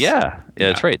 BVTS? Yeah,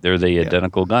 that's right. They're the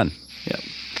identical gun.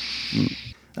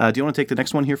 Yeah. Do you want to take the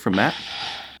next one here from Matt?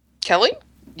 Kelly,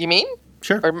 you mean?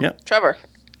 Sure. Or Yeah. Trevor?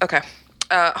 Okay.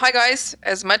 Hi, guys.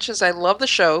 As much as I love the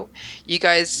show, you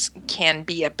guys can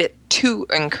be a bit too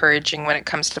encouraging when it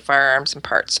comes to firearms and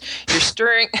parts. You're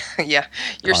stirring,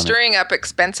 stirring up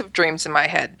expensive dreams in my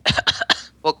head.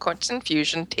 Well, Quentin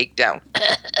Fusion takedown.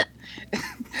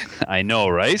 I know,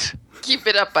 right? Keep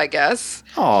it up, I guess.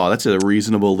 Oh, that's a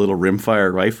reasonable little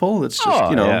rimfire rifle. That's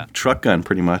just, truck gun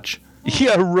pretty much.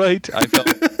 Yeah, right. I felt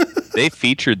they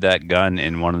featured that gun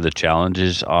in one of the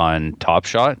challenges on Top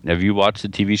Shot. Have you watched the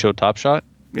TV show Top Shot?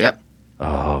 Yep.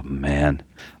 Oh, man.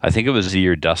 I think it was the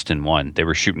year Dustin won. They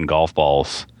were shooting golf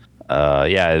balls.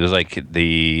 It was like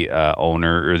the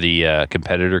owner or the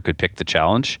competitor could pick the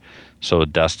challenge. So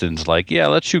Dustin's like, yeah,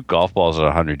 let's shoot golf balls at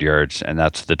 100 yards. And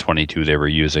that's the 22 they were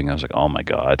using. I was like, oh, my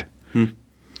God.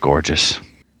 Gorgeous.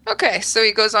 Okay, so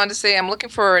he goes on to say, I'm looking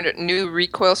for a new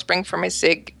recoil spring for my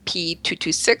SIG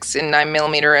P226 in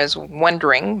 9mm. As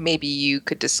wondering, maybe you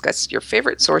could discuss your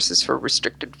favorite sources for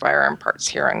restricted firearm parts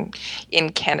here in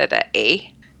Canada.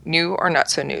 A, new or not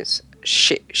so news?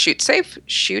 Shoot Safe,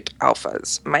 Shoot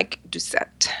Alphas. Mike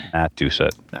Doucette. Matt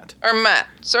Doucette. Matt. Or Matt,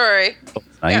 sorry.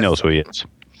 He knows who he is.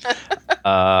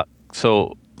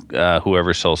 So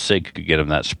whoever sells SIG could get him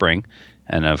that spring.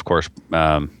 And, of course,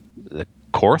 the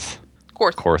Korth.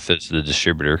 Korth is the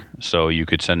distributor, so you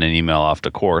could send an email off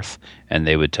to Korth, and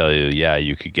they would tell you, yeah,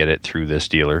 you could get it through this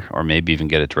dealer, or maybe even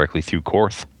get it directly through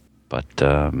Korth. But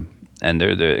and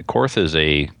the Korth is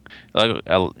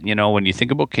when you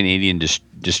think about Canadian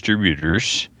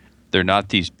distributors, they're not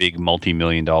these big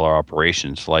multi-million-dollar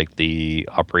operations like the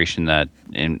operation that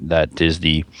is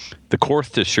the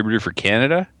Korth distributor for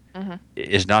Canada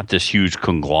is not this huge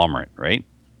conglomerate, right?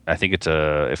 I think it's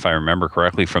if I remember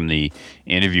correctly from the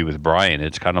interview with Brian,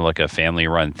 it's kind of like a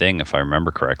family-run thing, if I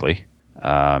remember correctly.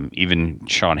 Even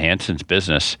Sean Hansen's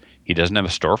business, he doesn't have a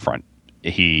storefront.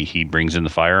 He brings in the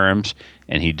firearms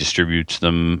and he distributes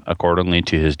them accordingly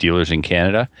to his dealers in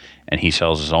Canada, and he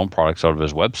sells his own products out of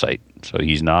his website. So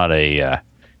he's not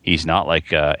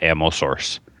like Ammo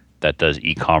Source that does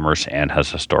e-commerce and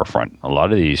has a storefront. A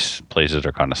lot of these places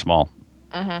are kind of small.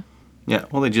 Mm-hmm. Yeah,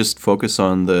 well, they just focus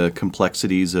on the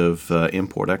complexities of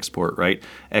import-export, right?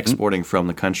 Exporting from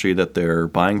the country that they're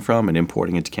buying from and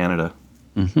importing it to Canada.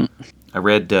 Mm-hmm.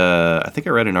 I think I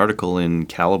read an article in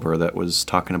Caliber that was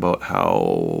talking about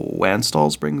how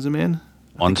Wanstalls brings them in.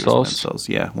 Wanstalls?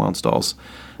 Yeah, Wanstalls.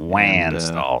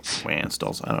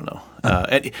 Wanstalls. I don't know.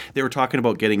 And they were talking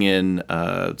about getting in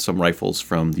some rifles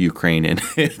from the Ukraine, and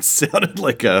it sounded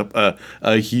like a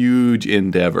huge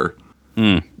endeavor.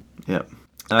 Mm. Yeah.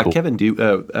 Cool. Kevin,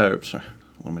 sorry.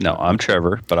 No, I'm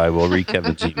Trevor, but I will read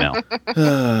Kevin's email.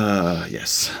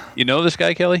 Yes. You know this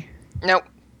guy, Kelly? Nope.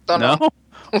 Don't know. No?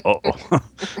 Oh.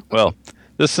 Well,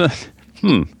 this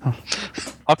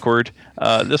awkward.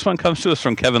 This one comes to us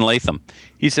from Kevin Latham.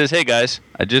 He says, "Hey guys,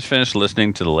 I just finished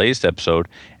listening to the latest episode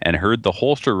and heard the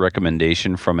holster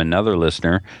recommendation from another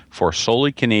listener for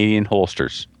solely Canadian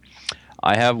holsters.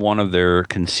 I have one of their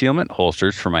concealment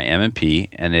holsters for my M&P,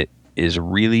 and it is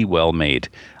really well made.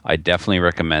 I definitely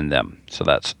recommend them." So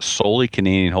that's solely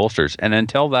Canadian holsters. And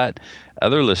until that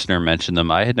other listener mentioned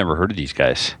them, I had never heard of these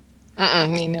guys.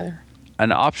 Me neither.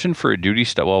 An option for a duty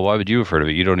style. Well, why would you have heard of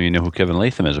it? You don't even know who Kevin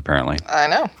Latham is, apparently. I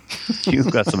know.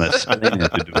 You've got some explaining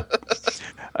to do.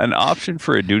 An option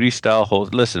for a duty style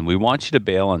holster. Listen, we want you to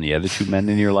bail on the other two men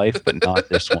in your life, but not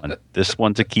this one. This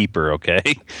one's a keeper, okay?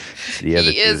 The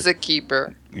other He is a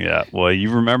keeper. Yeah, well,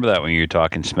 you remember that when you're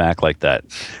talking smack like that.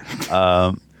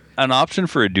 An option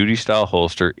for a duty style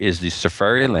holster is the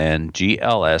Safariland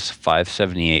GLS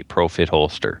 578 ProFit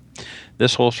holster.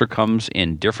 This holster comes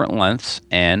in different lengths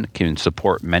and can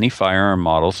support many firearm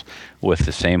models with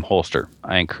the same holster.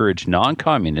 I encourage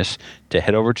non-communists to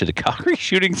head over to the Calgary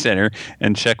Shooting Center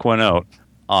and check one out.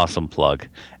 Awesome plug.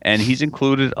 And he's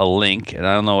included a link, and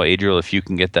I don't know, Adriel, if you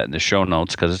can get that in the show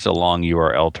notes because it's a long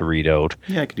URL to read out.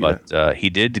 Yeah, I can do that. But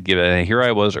he did give it. Here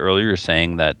I was earlier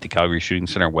saying that the Calgary Shooting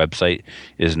Center website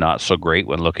is not so great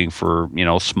when looking for,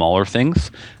 smaller things.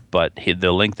 But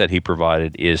the link that he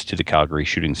provided is to the Calgary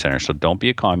Shooting Center. So don't be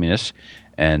a communist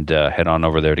and head on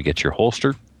over there to get your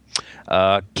holster.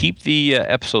 Keep the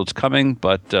episodes coming,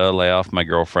 but lay off my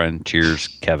girlfriend. Cheers,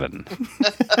 Kevin.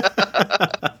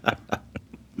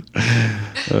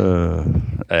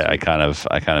 I kind of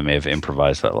may have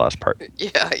improvised that last part.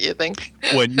 Yeah, you think?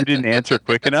 When you didn't answer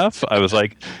quick enough, I was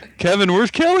like, Kevin,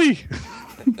 where's Kelly?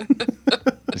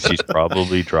 She's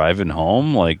probably driving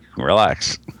home. Like,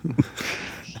 relax.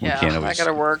 Yeah, I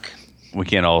gotta work. We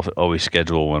can't always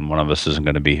schedule when one of us isn't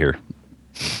going to be here.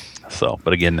 So,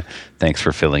 but again, thanks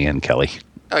for filling in, Kelly.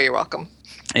 Oh, you're welcome.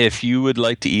 If you would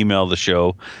like to email the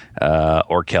show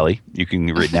or Kelly, you can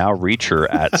now reach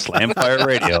her at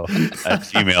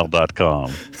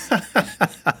slamfireradio@gmail.com.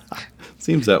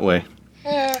 Seems that way.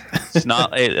 Yeah. It's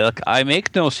not. Look, I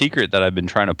make no secret that I've been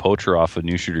trying to poach her off of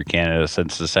New Shooter Canada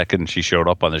since the second she showed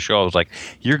up on the show. I was like,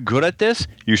 "You're good at this.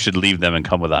 You should leave them and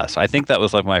come with us." I think that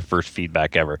was like my first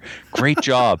feedback ever. Great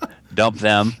job. Dump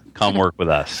them. Come work with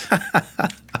us.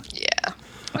 Yeah.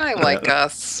 I like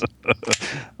us.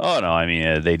 Oh no, I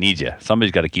mean they need you.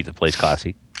 Somebody's got to keep the place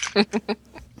classy.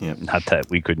 Yeah. Not that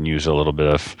we couldn't use a little bit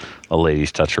of a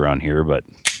lady's touch around here, but.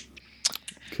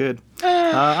 Good.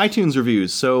 iTunes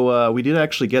reviews. So we did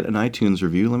actually get an iTunes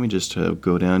review. Let me just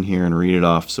go down here and read it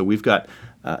off. So we've got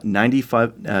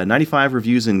 95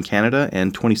 reviews in Canada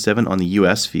and 27 on the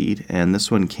US feed. And this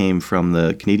one came from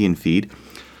the Canadian feed.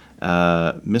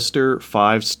 Mr.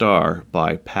 5-Star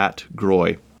by Pat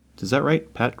Groy. Is that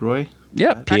right? Pat Groy?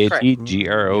 Yeah,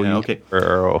 P-A-T-G-R-O-E. Yeah, okay.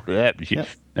 Yep.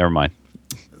 Never mind.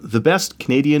 The best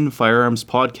Canadian firearms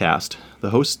podcast. The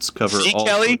hosts cover See, all...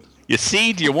 Kelly? You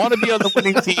see? Do you want to be on the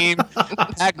winning team?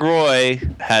 Pat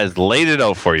Groy has laid it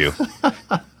out for you.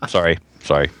 Sorry.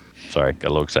 Got a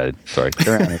little excited. Sorry.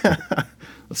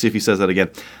 Let's see if he says that again.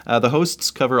 The hosts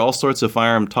cover all sorts of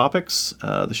firearm topics.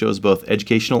 The show is both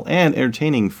educational and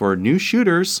entertaining for new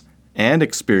shooters and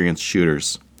experienced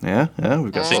shooters. Yeah,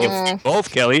 we've got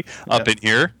both, Kelly, up in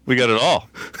here. We got it all.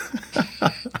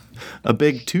 A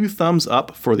big 2 thumbs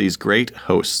up for these great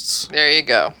hosts. There you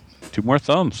go. 2 more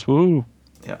thumbs. Woo.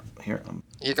 Yeah, here.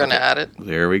 You're going to add it?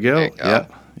 There we go. There you go.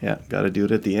 Yeah, got to do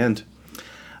it at the end.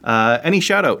 Any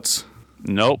shout-outs?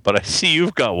 Nope, but I see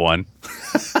you've got one.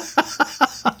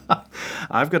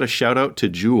 I've got a shout-out to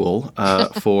Jewel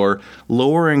for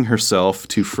lowering herself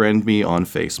to friend me on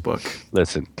Facebook.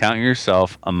 Listen, count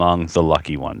yourself among the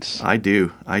lucky ones. I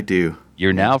do.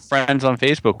 You're now friends on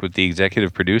Facebook with the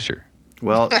executive producer.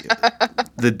 Well,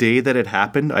 the day that it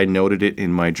happened, I noted it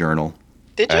in my journal.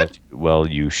 Did you? Well,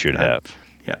 you should have.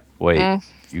 Yeah. Wait,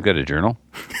 you got a journal?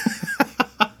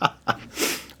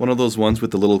 One of those ones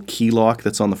with the little key lock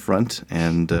that's on the front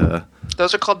and...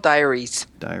 Those are called diaries.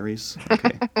 Diaries?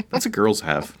 Okay. That's what girls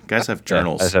have. Guys have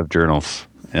journals. Yeah, guys have journals.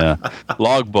 Yeah.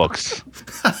 Log books.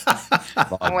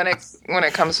 When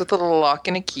it comes with a little lock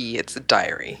and a key, it's a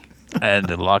diary. And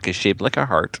the lock is shaped like a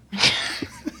heart.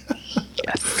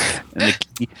 And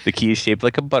the key is shaped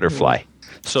like a butterfly.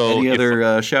 So Any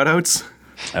other shout-outs?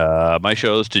 my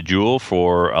show is to Jewel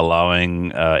for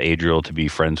allowing Adriel to be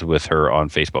friends with her on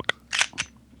Facebook.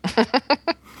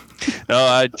 Shout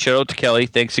out to Kelly.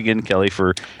 Thanks again, Kelly,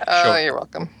 for You're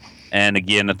welcome. And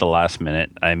again, at the last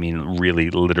minute, I mean, really,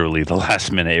 literally the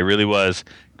last minute, it really was,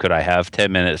 could I have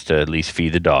 10 minutes to at least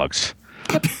feed the dogs?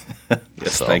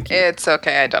 Yes, thank you. It's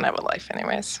okay. I don't have a life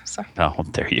anyways. So. Oh,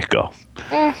 there you go.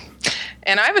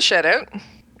 And I have a shout out.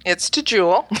 It's to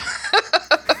Jewel.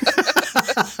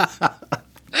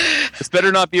 This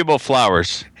better not be about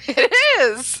flowers. It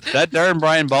is. That darn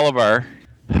Brian Bolivar.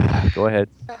 Go ahead.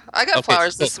 I got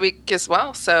flowers this week as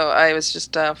well, so I was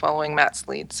just following Matt's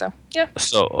lead. So yeah.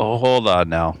 So hold on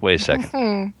now. Wait a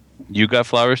second. You got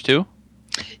flowers too?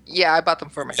 Yeah, I bought them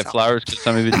for Get myself. flowers to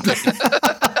some of you.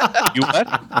 You what?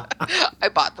 I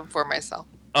bought them for myself.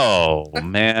 Oh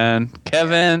man,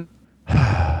 Kevin.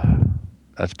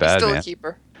 That's bad, Still man. a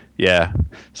keeper. Yeah.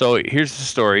 So here's the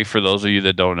story for those of you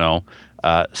that don't know.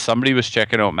 Somebody was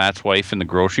checking out Matt's wife in the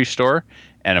grocery store.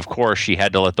 And of course, she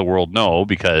had to let the world know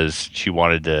because she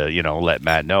wanted to, let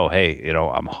Matt know, hey,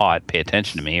 I'm hot. Pay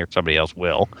attention to me or somebody else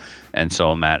will. And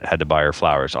so Matt had to buy her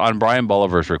flowers on Brian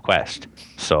Bolivar's request.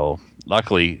 So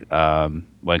luckily,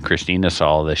 when Christina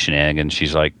saw the shenanigans,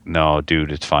 she's like, no,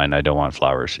 dude, it's fine. I don't want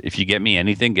flowers. If you get me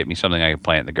anything, get me something I can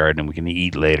plant in the garden and we can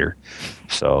eat later.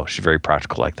 So she's very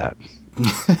practical like that.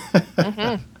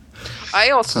 Mm-hmm. I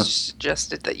also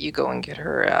suggested that you go and get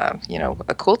her, a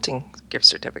quilting gift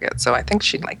certificate. So I think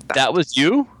she'd like that. That was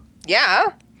you?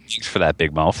 Yeah. Thanks for that,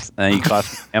 big mouth. And you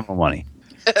cost me ample money.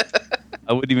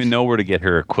 I wouldn't even know where to get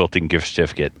her a quilting gift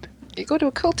certificate. You go to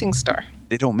a quilting store.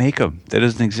 They don't make them. That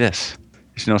doesn't exist.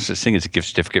 There's no such thing as a gift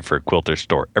certificate for a quilter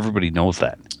store. Everybody knows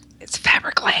that. It's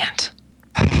Fabricland.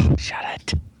 Shut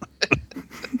it.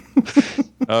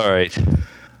 All right.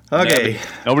 Okay.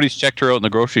 Nobody's checked her out in the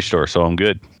grocery store, so I'm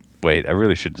good. Wait, I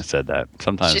really shouldn't have said that.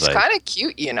 Sometimes She's kind of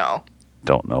cute,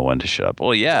 don't know when to shut up.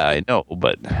 Well, yeah, I know,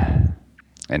 but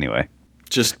anyway.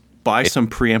 Just buy some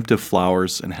preemptive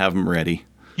flowers and have them ready.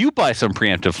 You buy some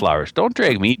preemptive flowers. Don't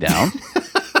drag me down.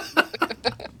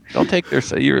 Don't take their...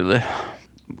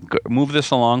 Move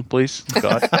this along, please.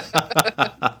 God.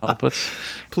 Help us.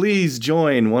 Please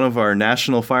join one of our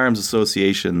national firearms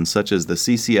associations, such as the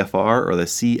CCFR or the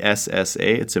CSSA.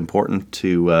 It's important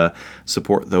to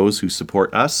support those who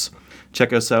support us.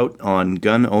 Check us out on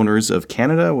Gun Owners of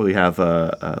Canada. We have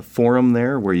a forum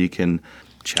there where you can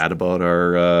chat about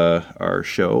our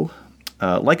show.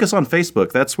 Like us on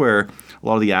Facebook. That's where a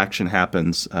lot of the action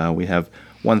happens. We have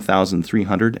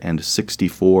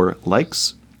 1,364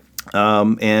 likes.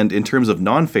 And in terms of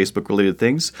non-Facebook related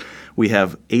things, we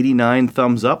have 89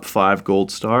 thumbs up, 5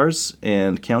 gold stars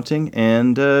and counting,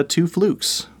 and 2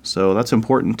 flukes. So that's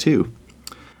important too.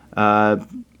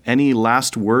 Any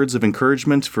last words of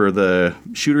encouragement for the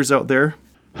shooters out there?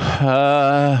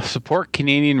 Support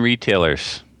Canadian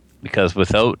retailers, because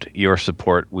without your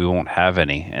support, we won't have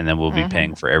any, and then we'll be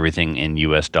paying for everything in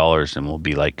U.S. dollars, and we'll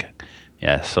be like,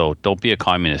 yeah. So don't be a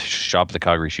communist. Shop at the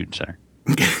Calgary Shooting Center.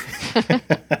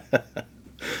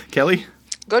 Kelly?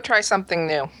 Go try something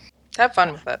new. Have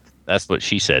fun with it. That's what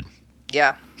she said.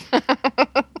 Yeah.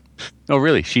 No,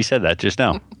 really, she said that just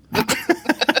now.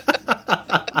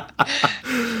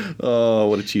 Oh,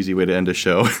 what a cheesy way to end a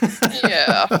show.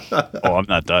 Yeah. Oh, I'm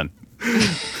not done.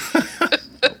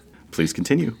 Please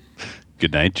continue.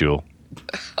 Good night, Jewel.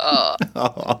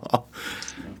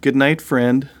 Good night,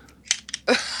 friend.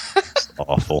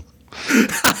 Awful.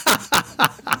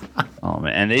 Oh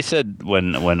man! And they said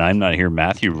when I'm not here,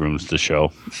 Matthew ruins the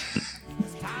show.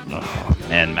 Oh,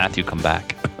 man, Matthew, come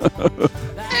back.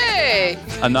 Hey.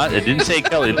 I didn't say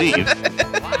Kelly leave.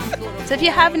 So if you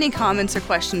have any comments or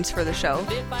questions for the show,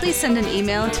 please send an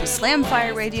email to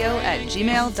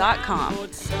slamfireradio@gmail.com.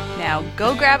 Now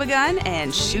go grab a gun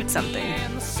and shoot something.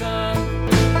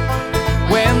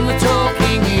 When the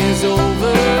talking is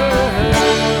over,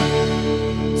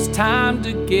 it's time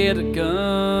to get a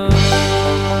gun.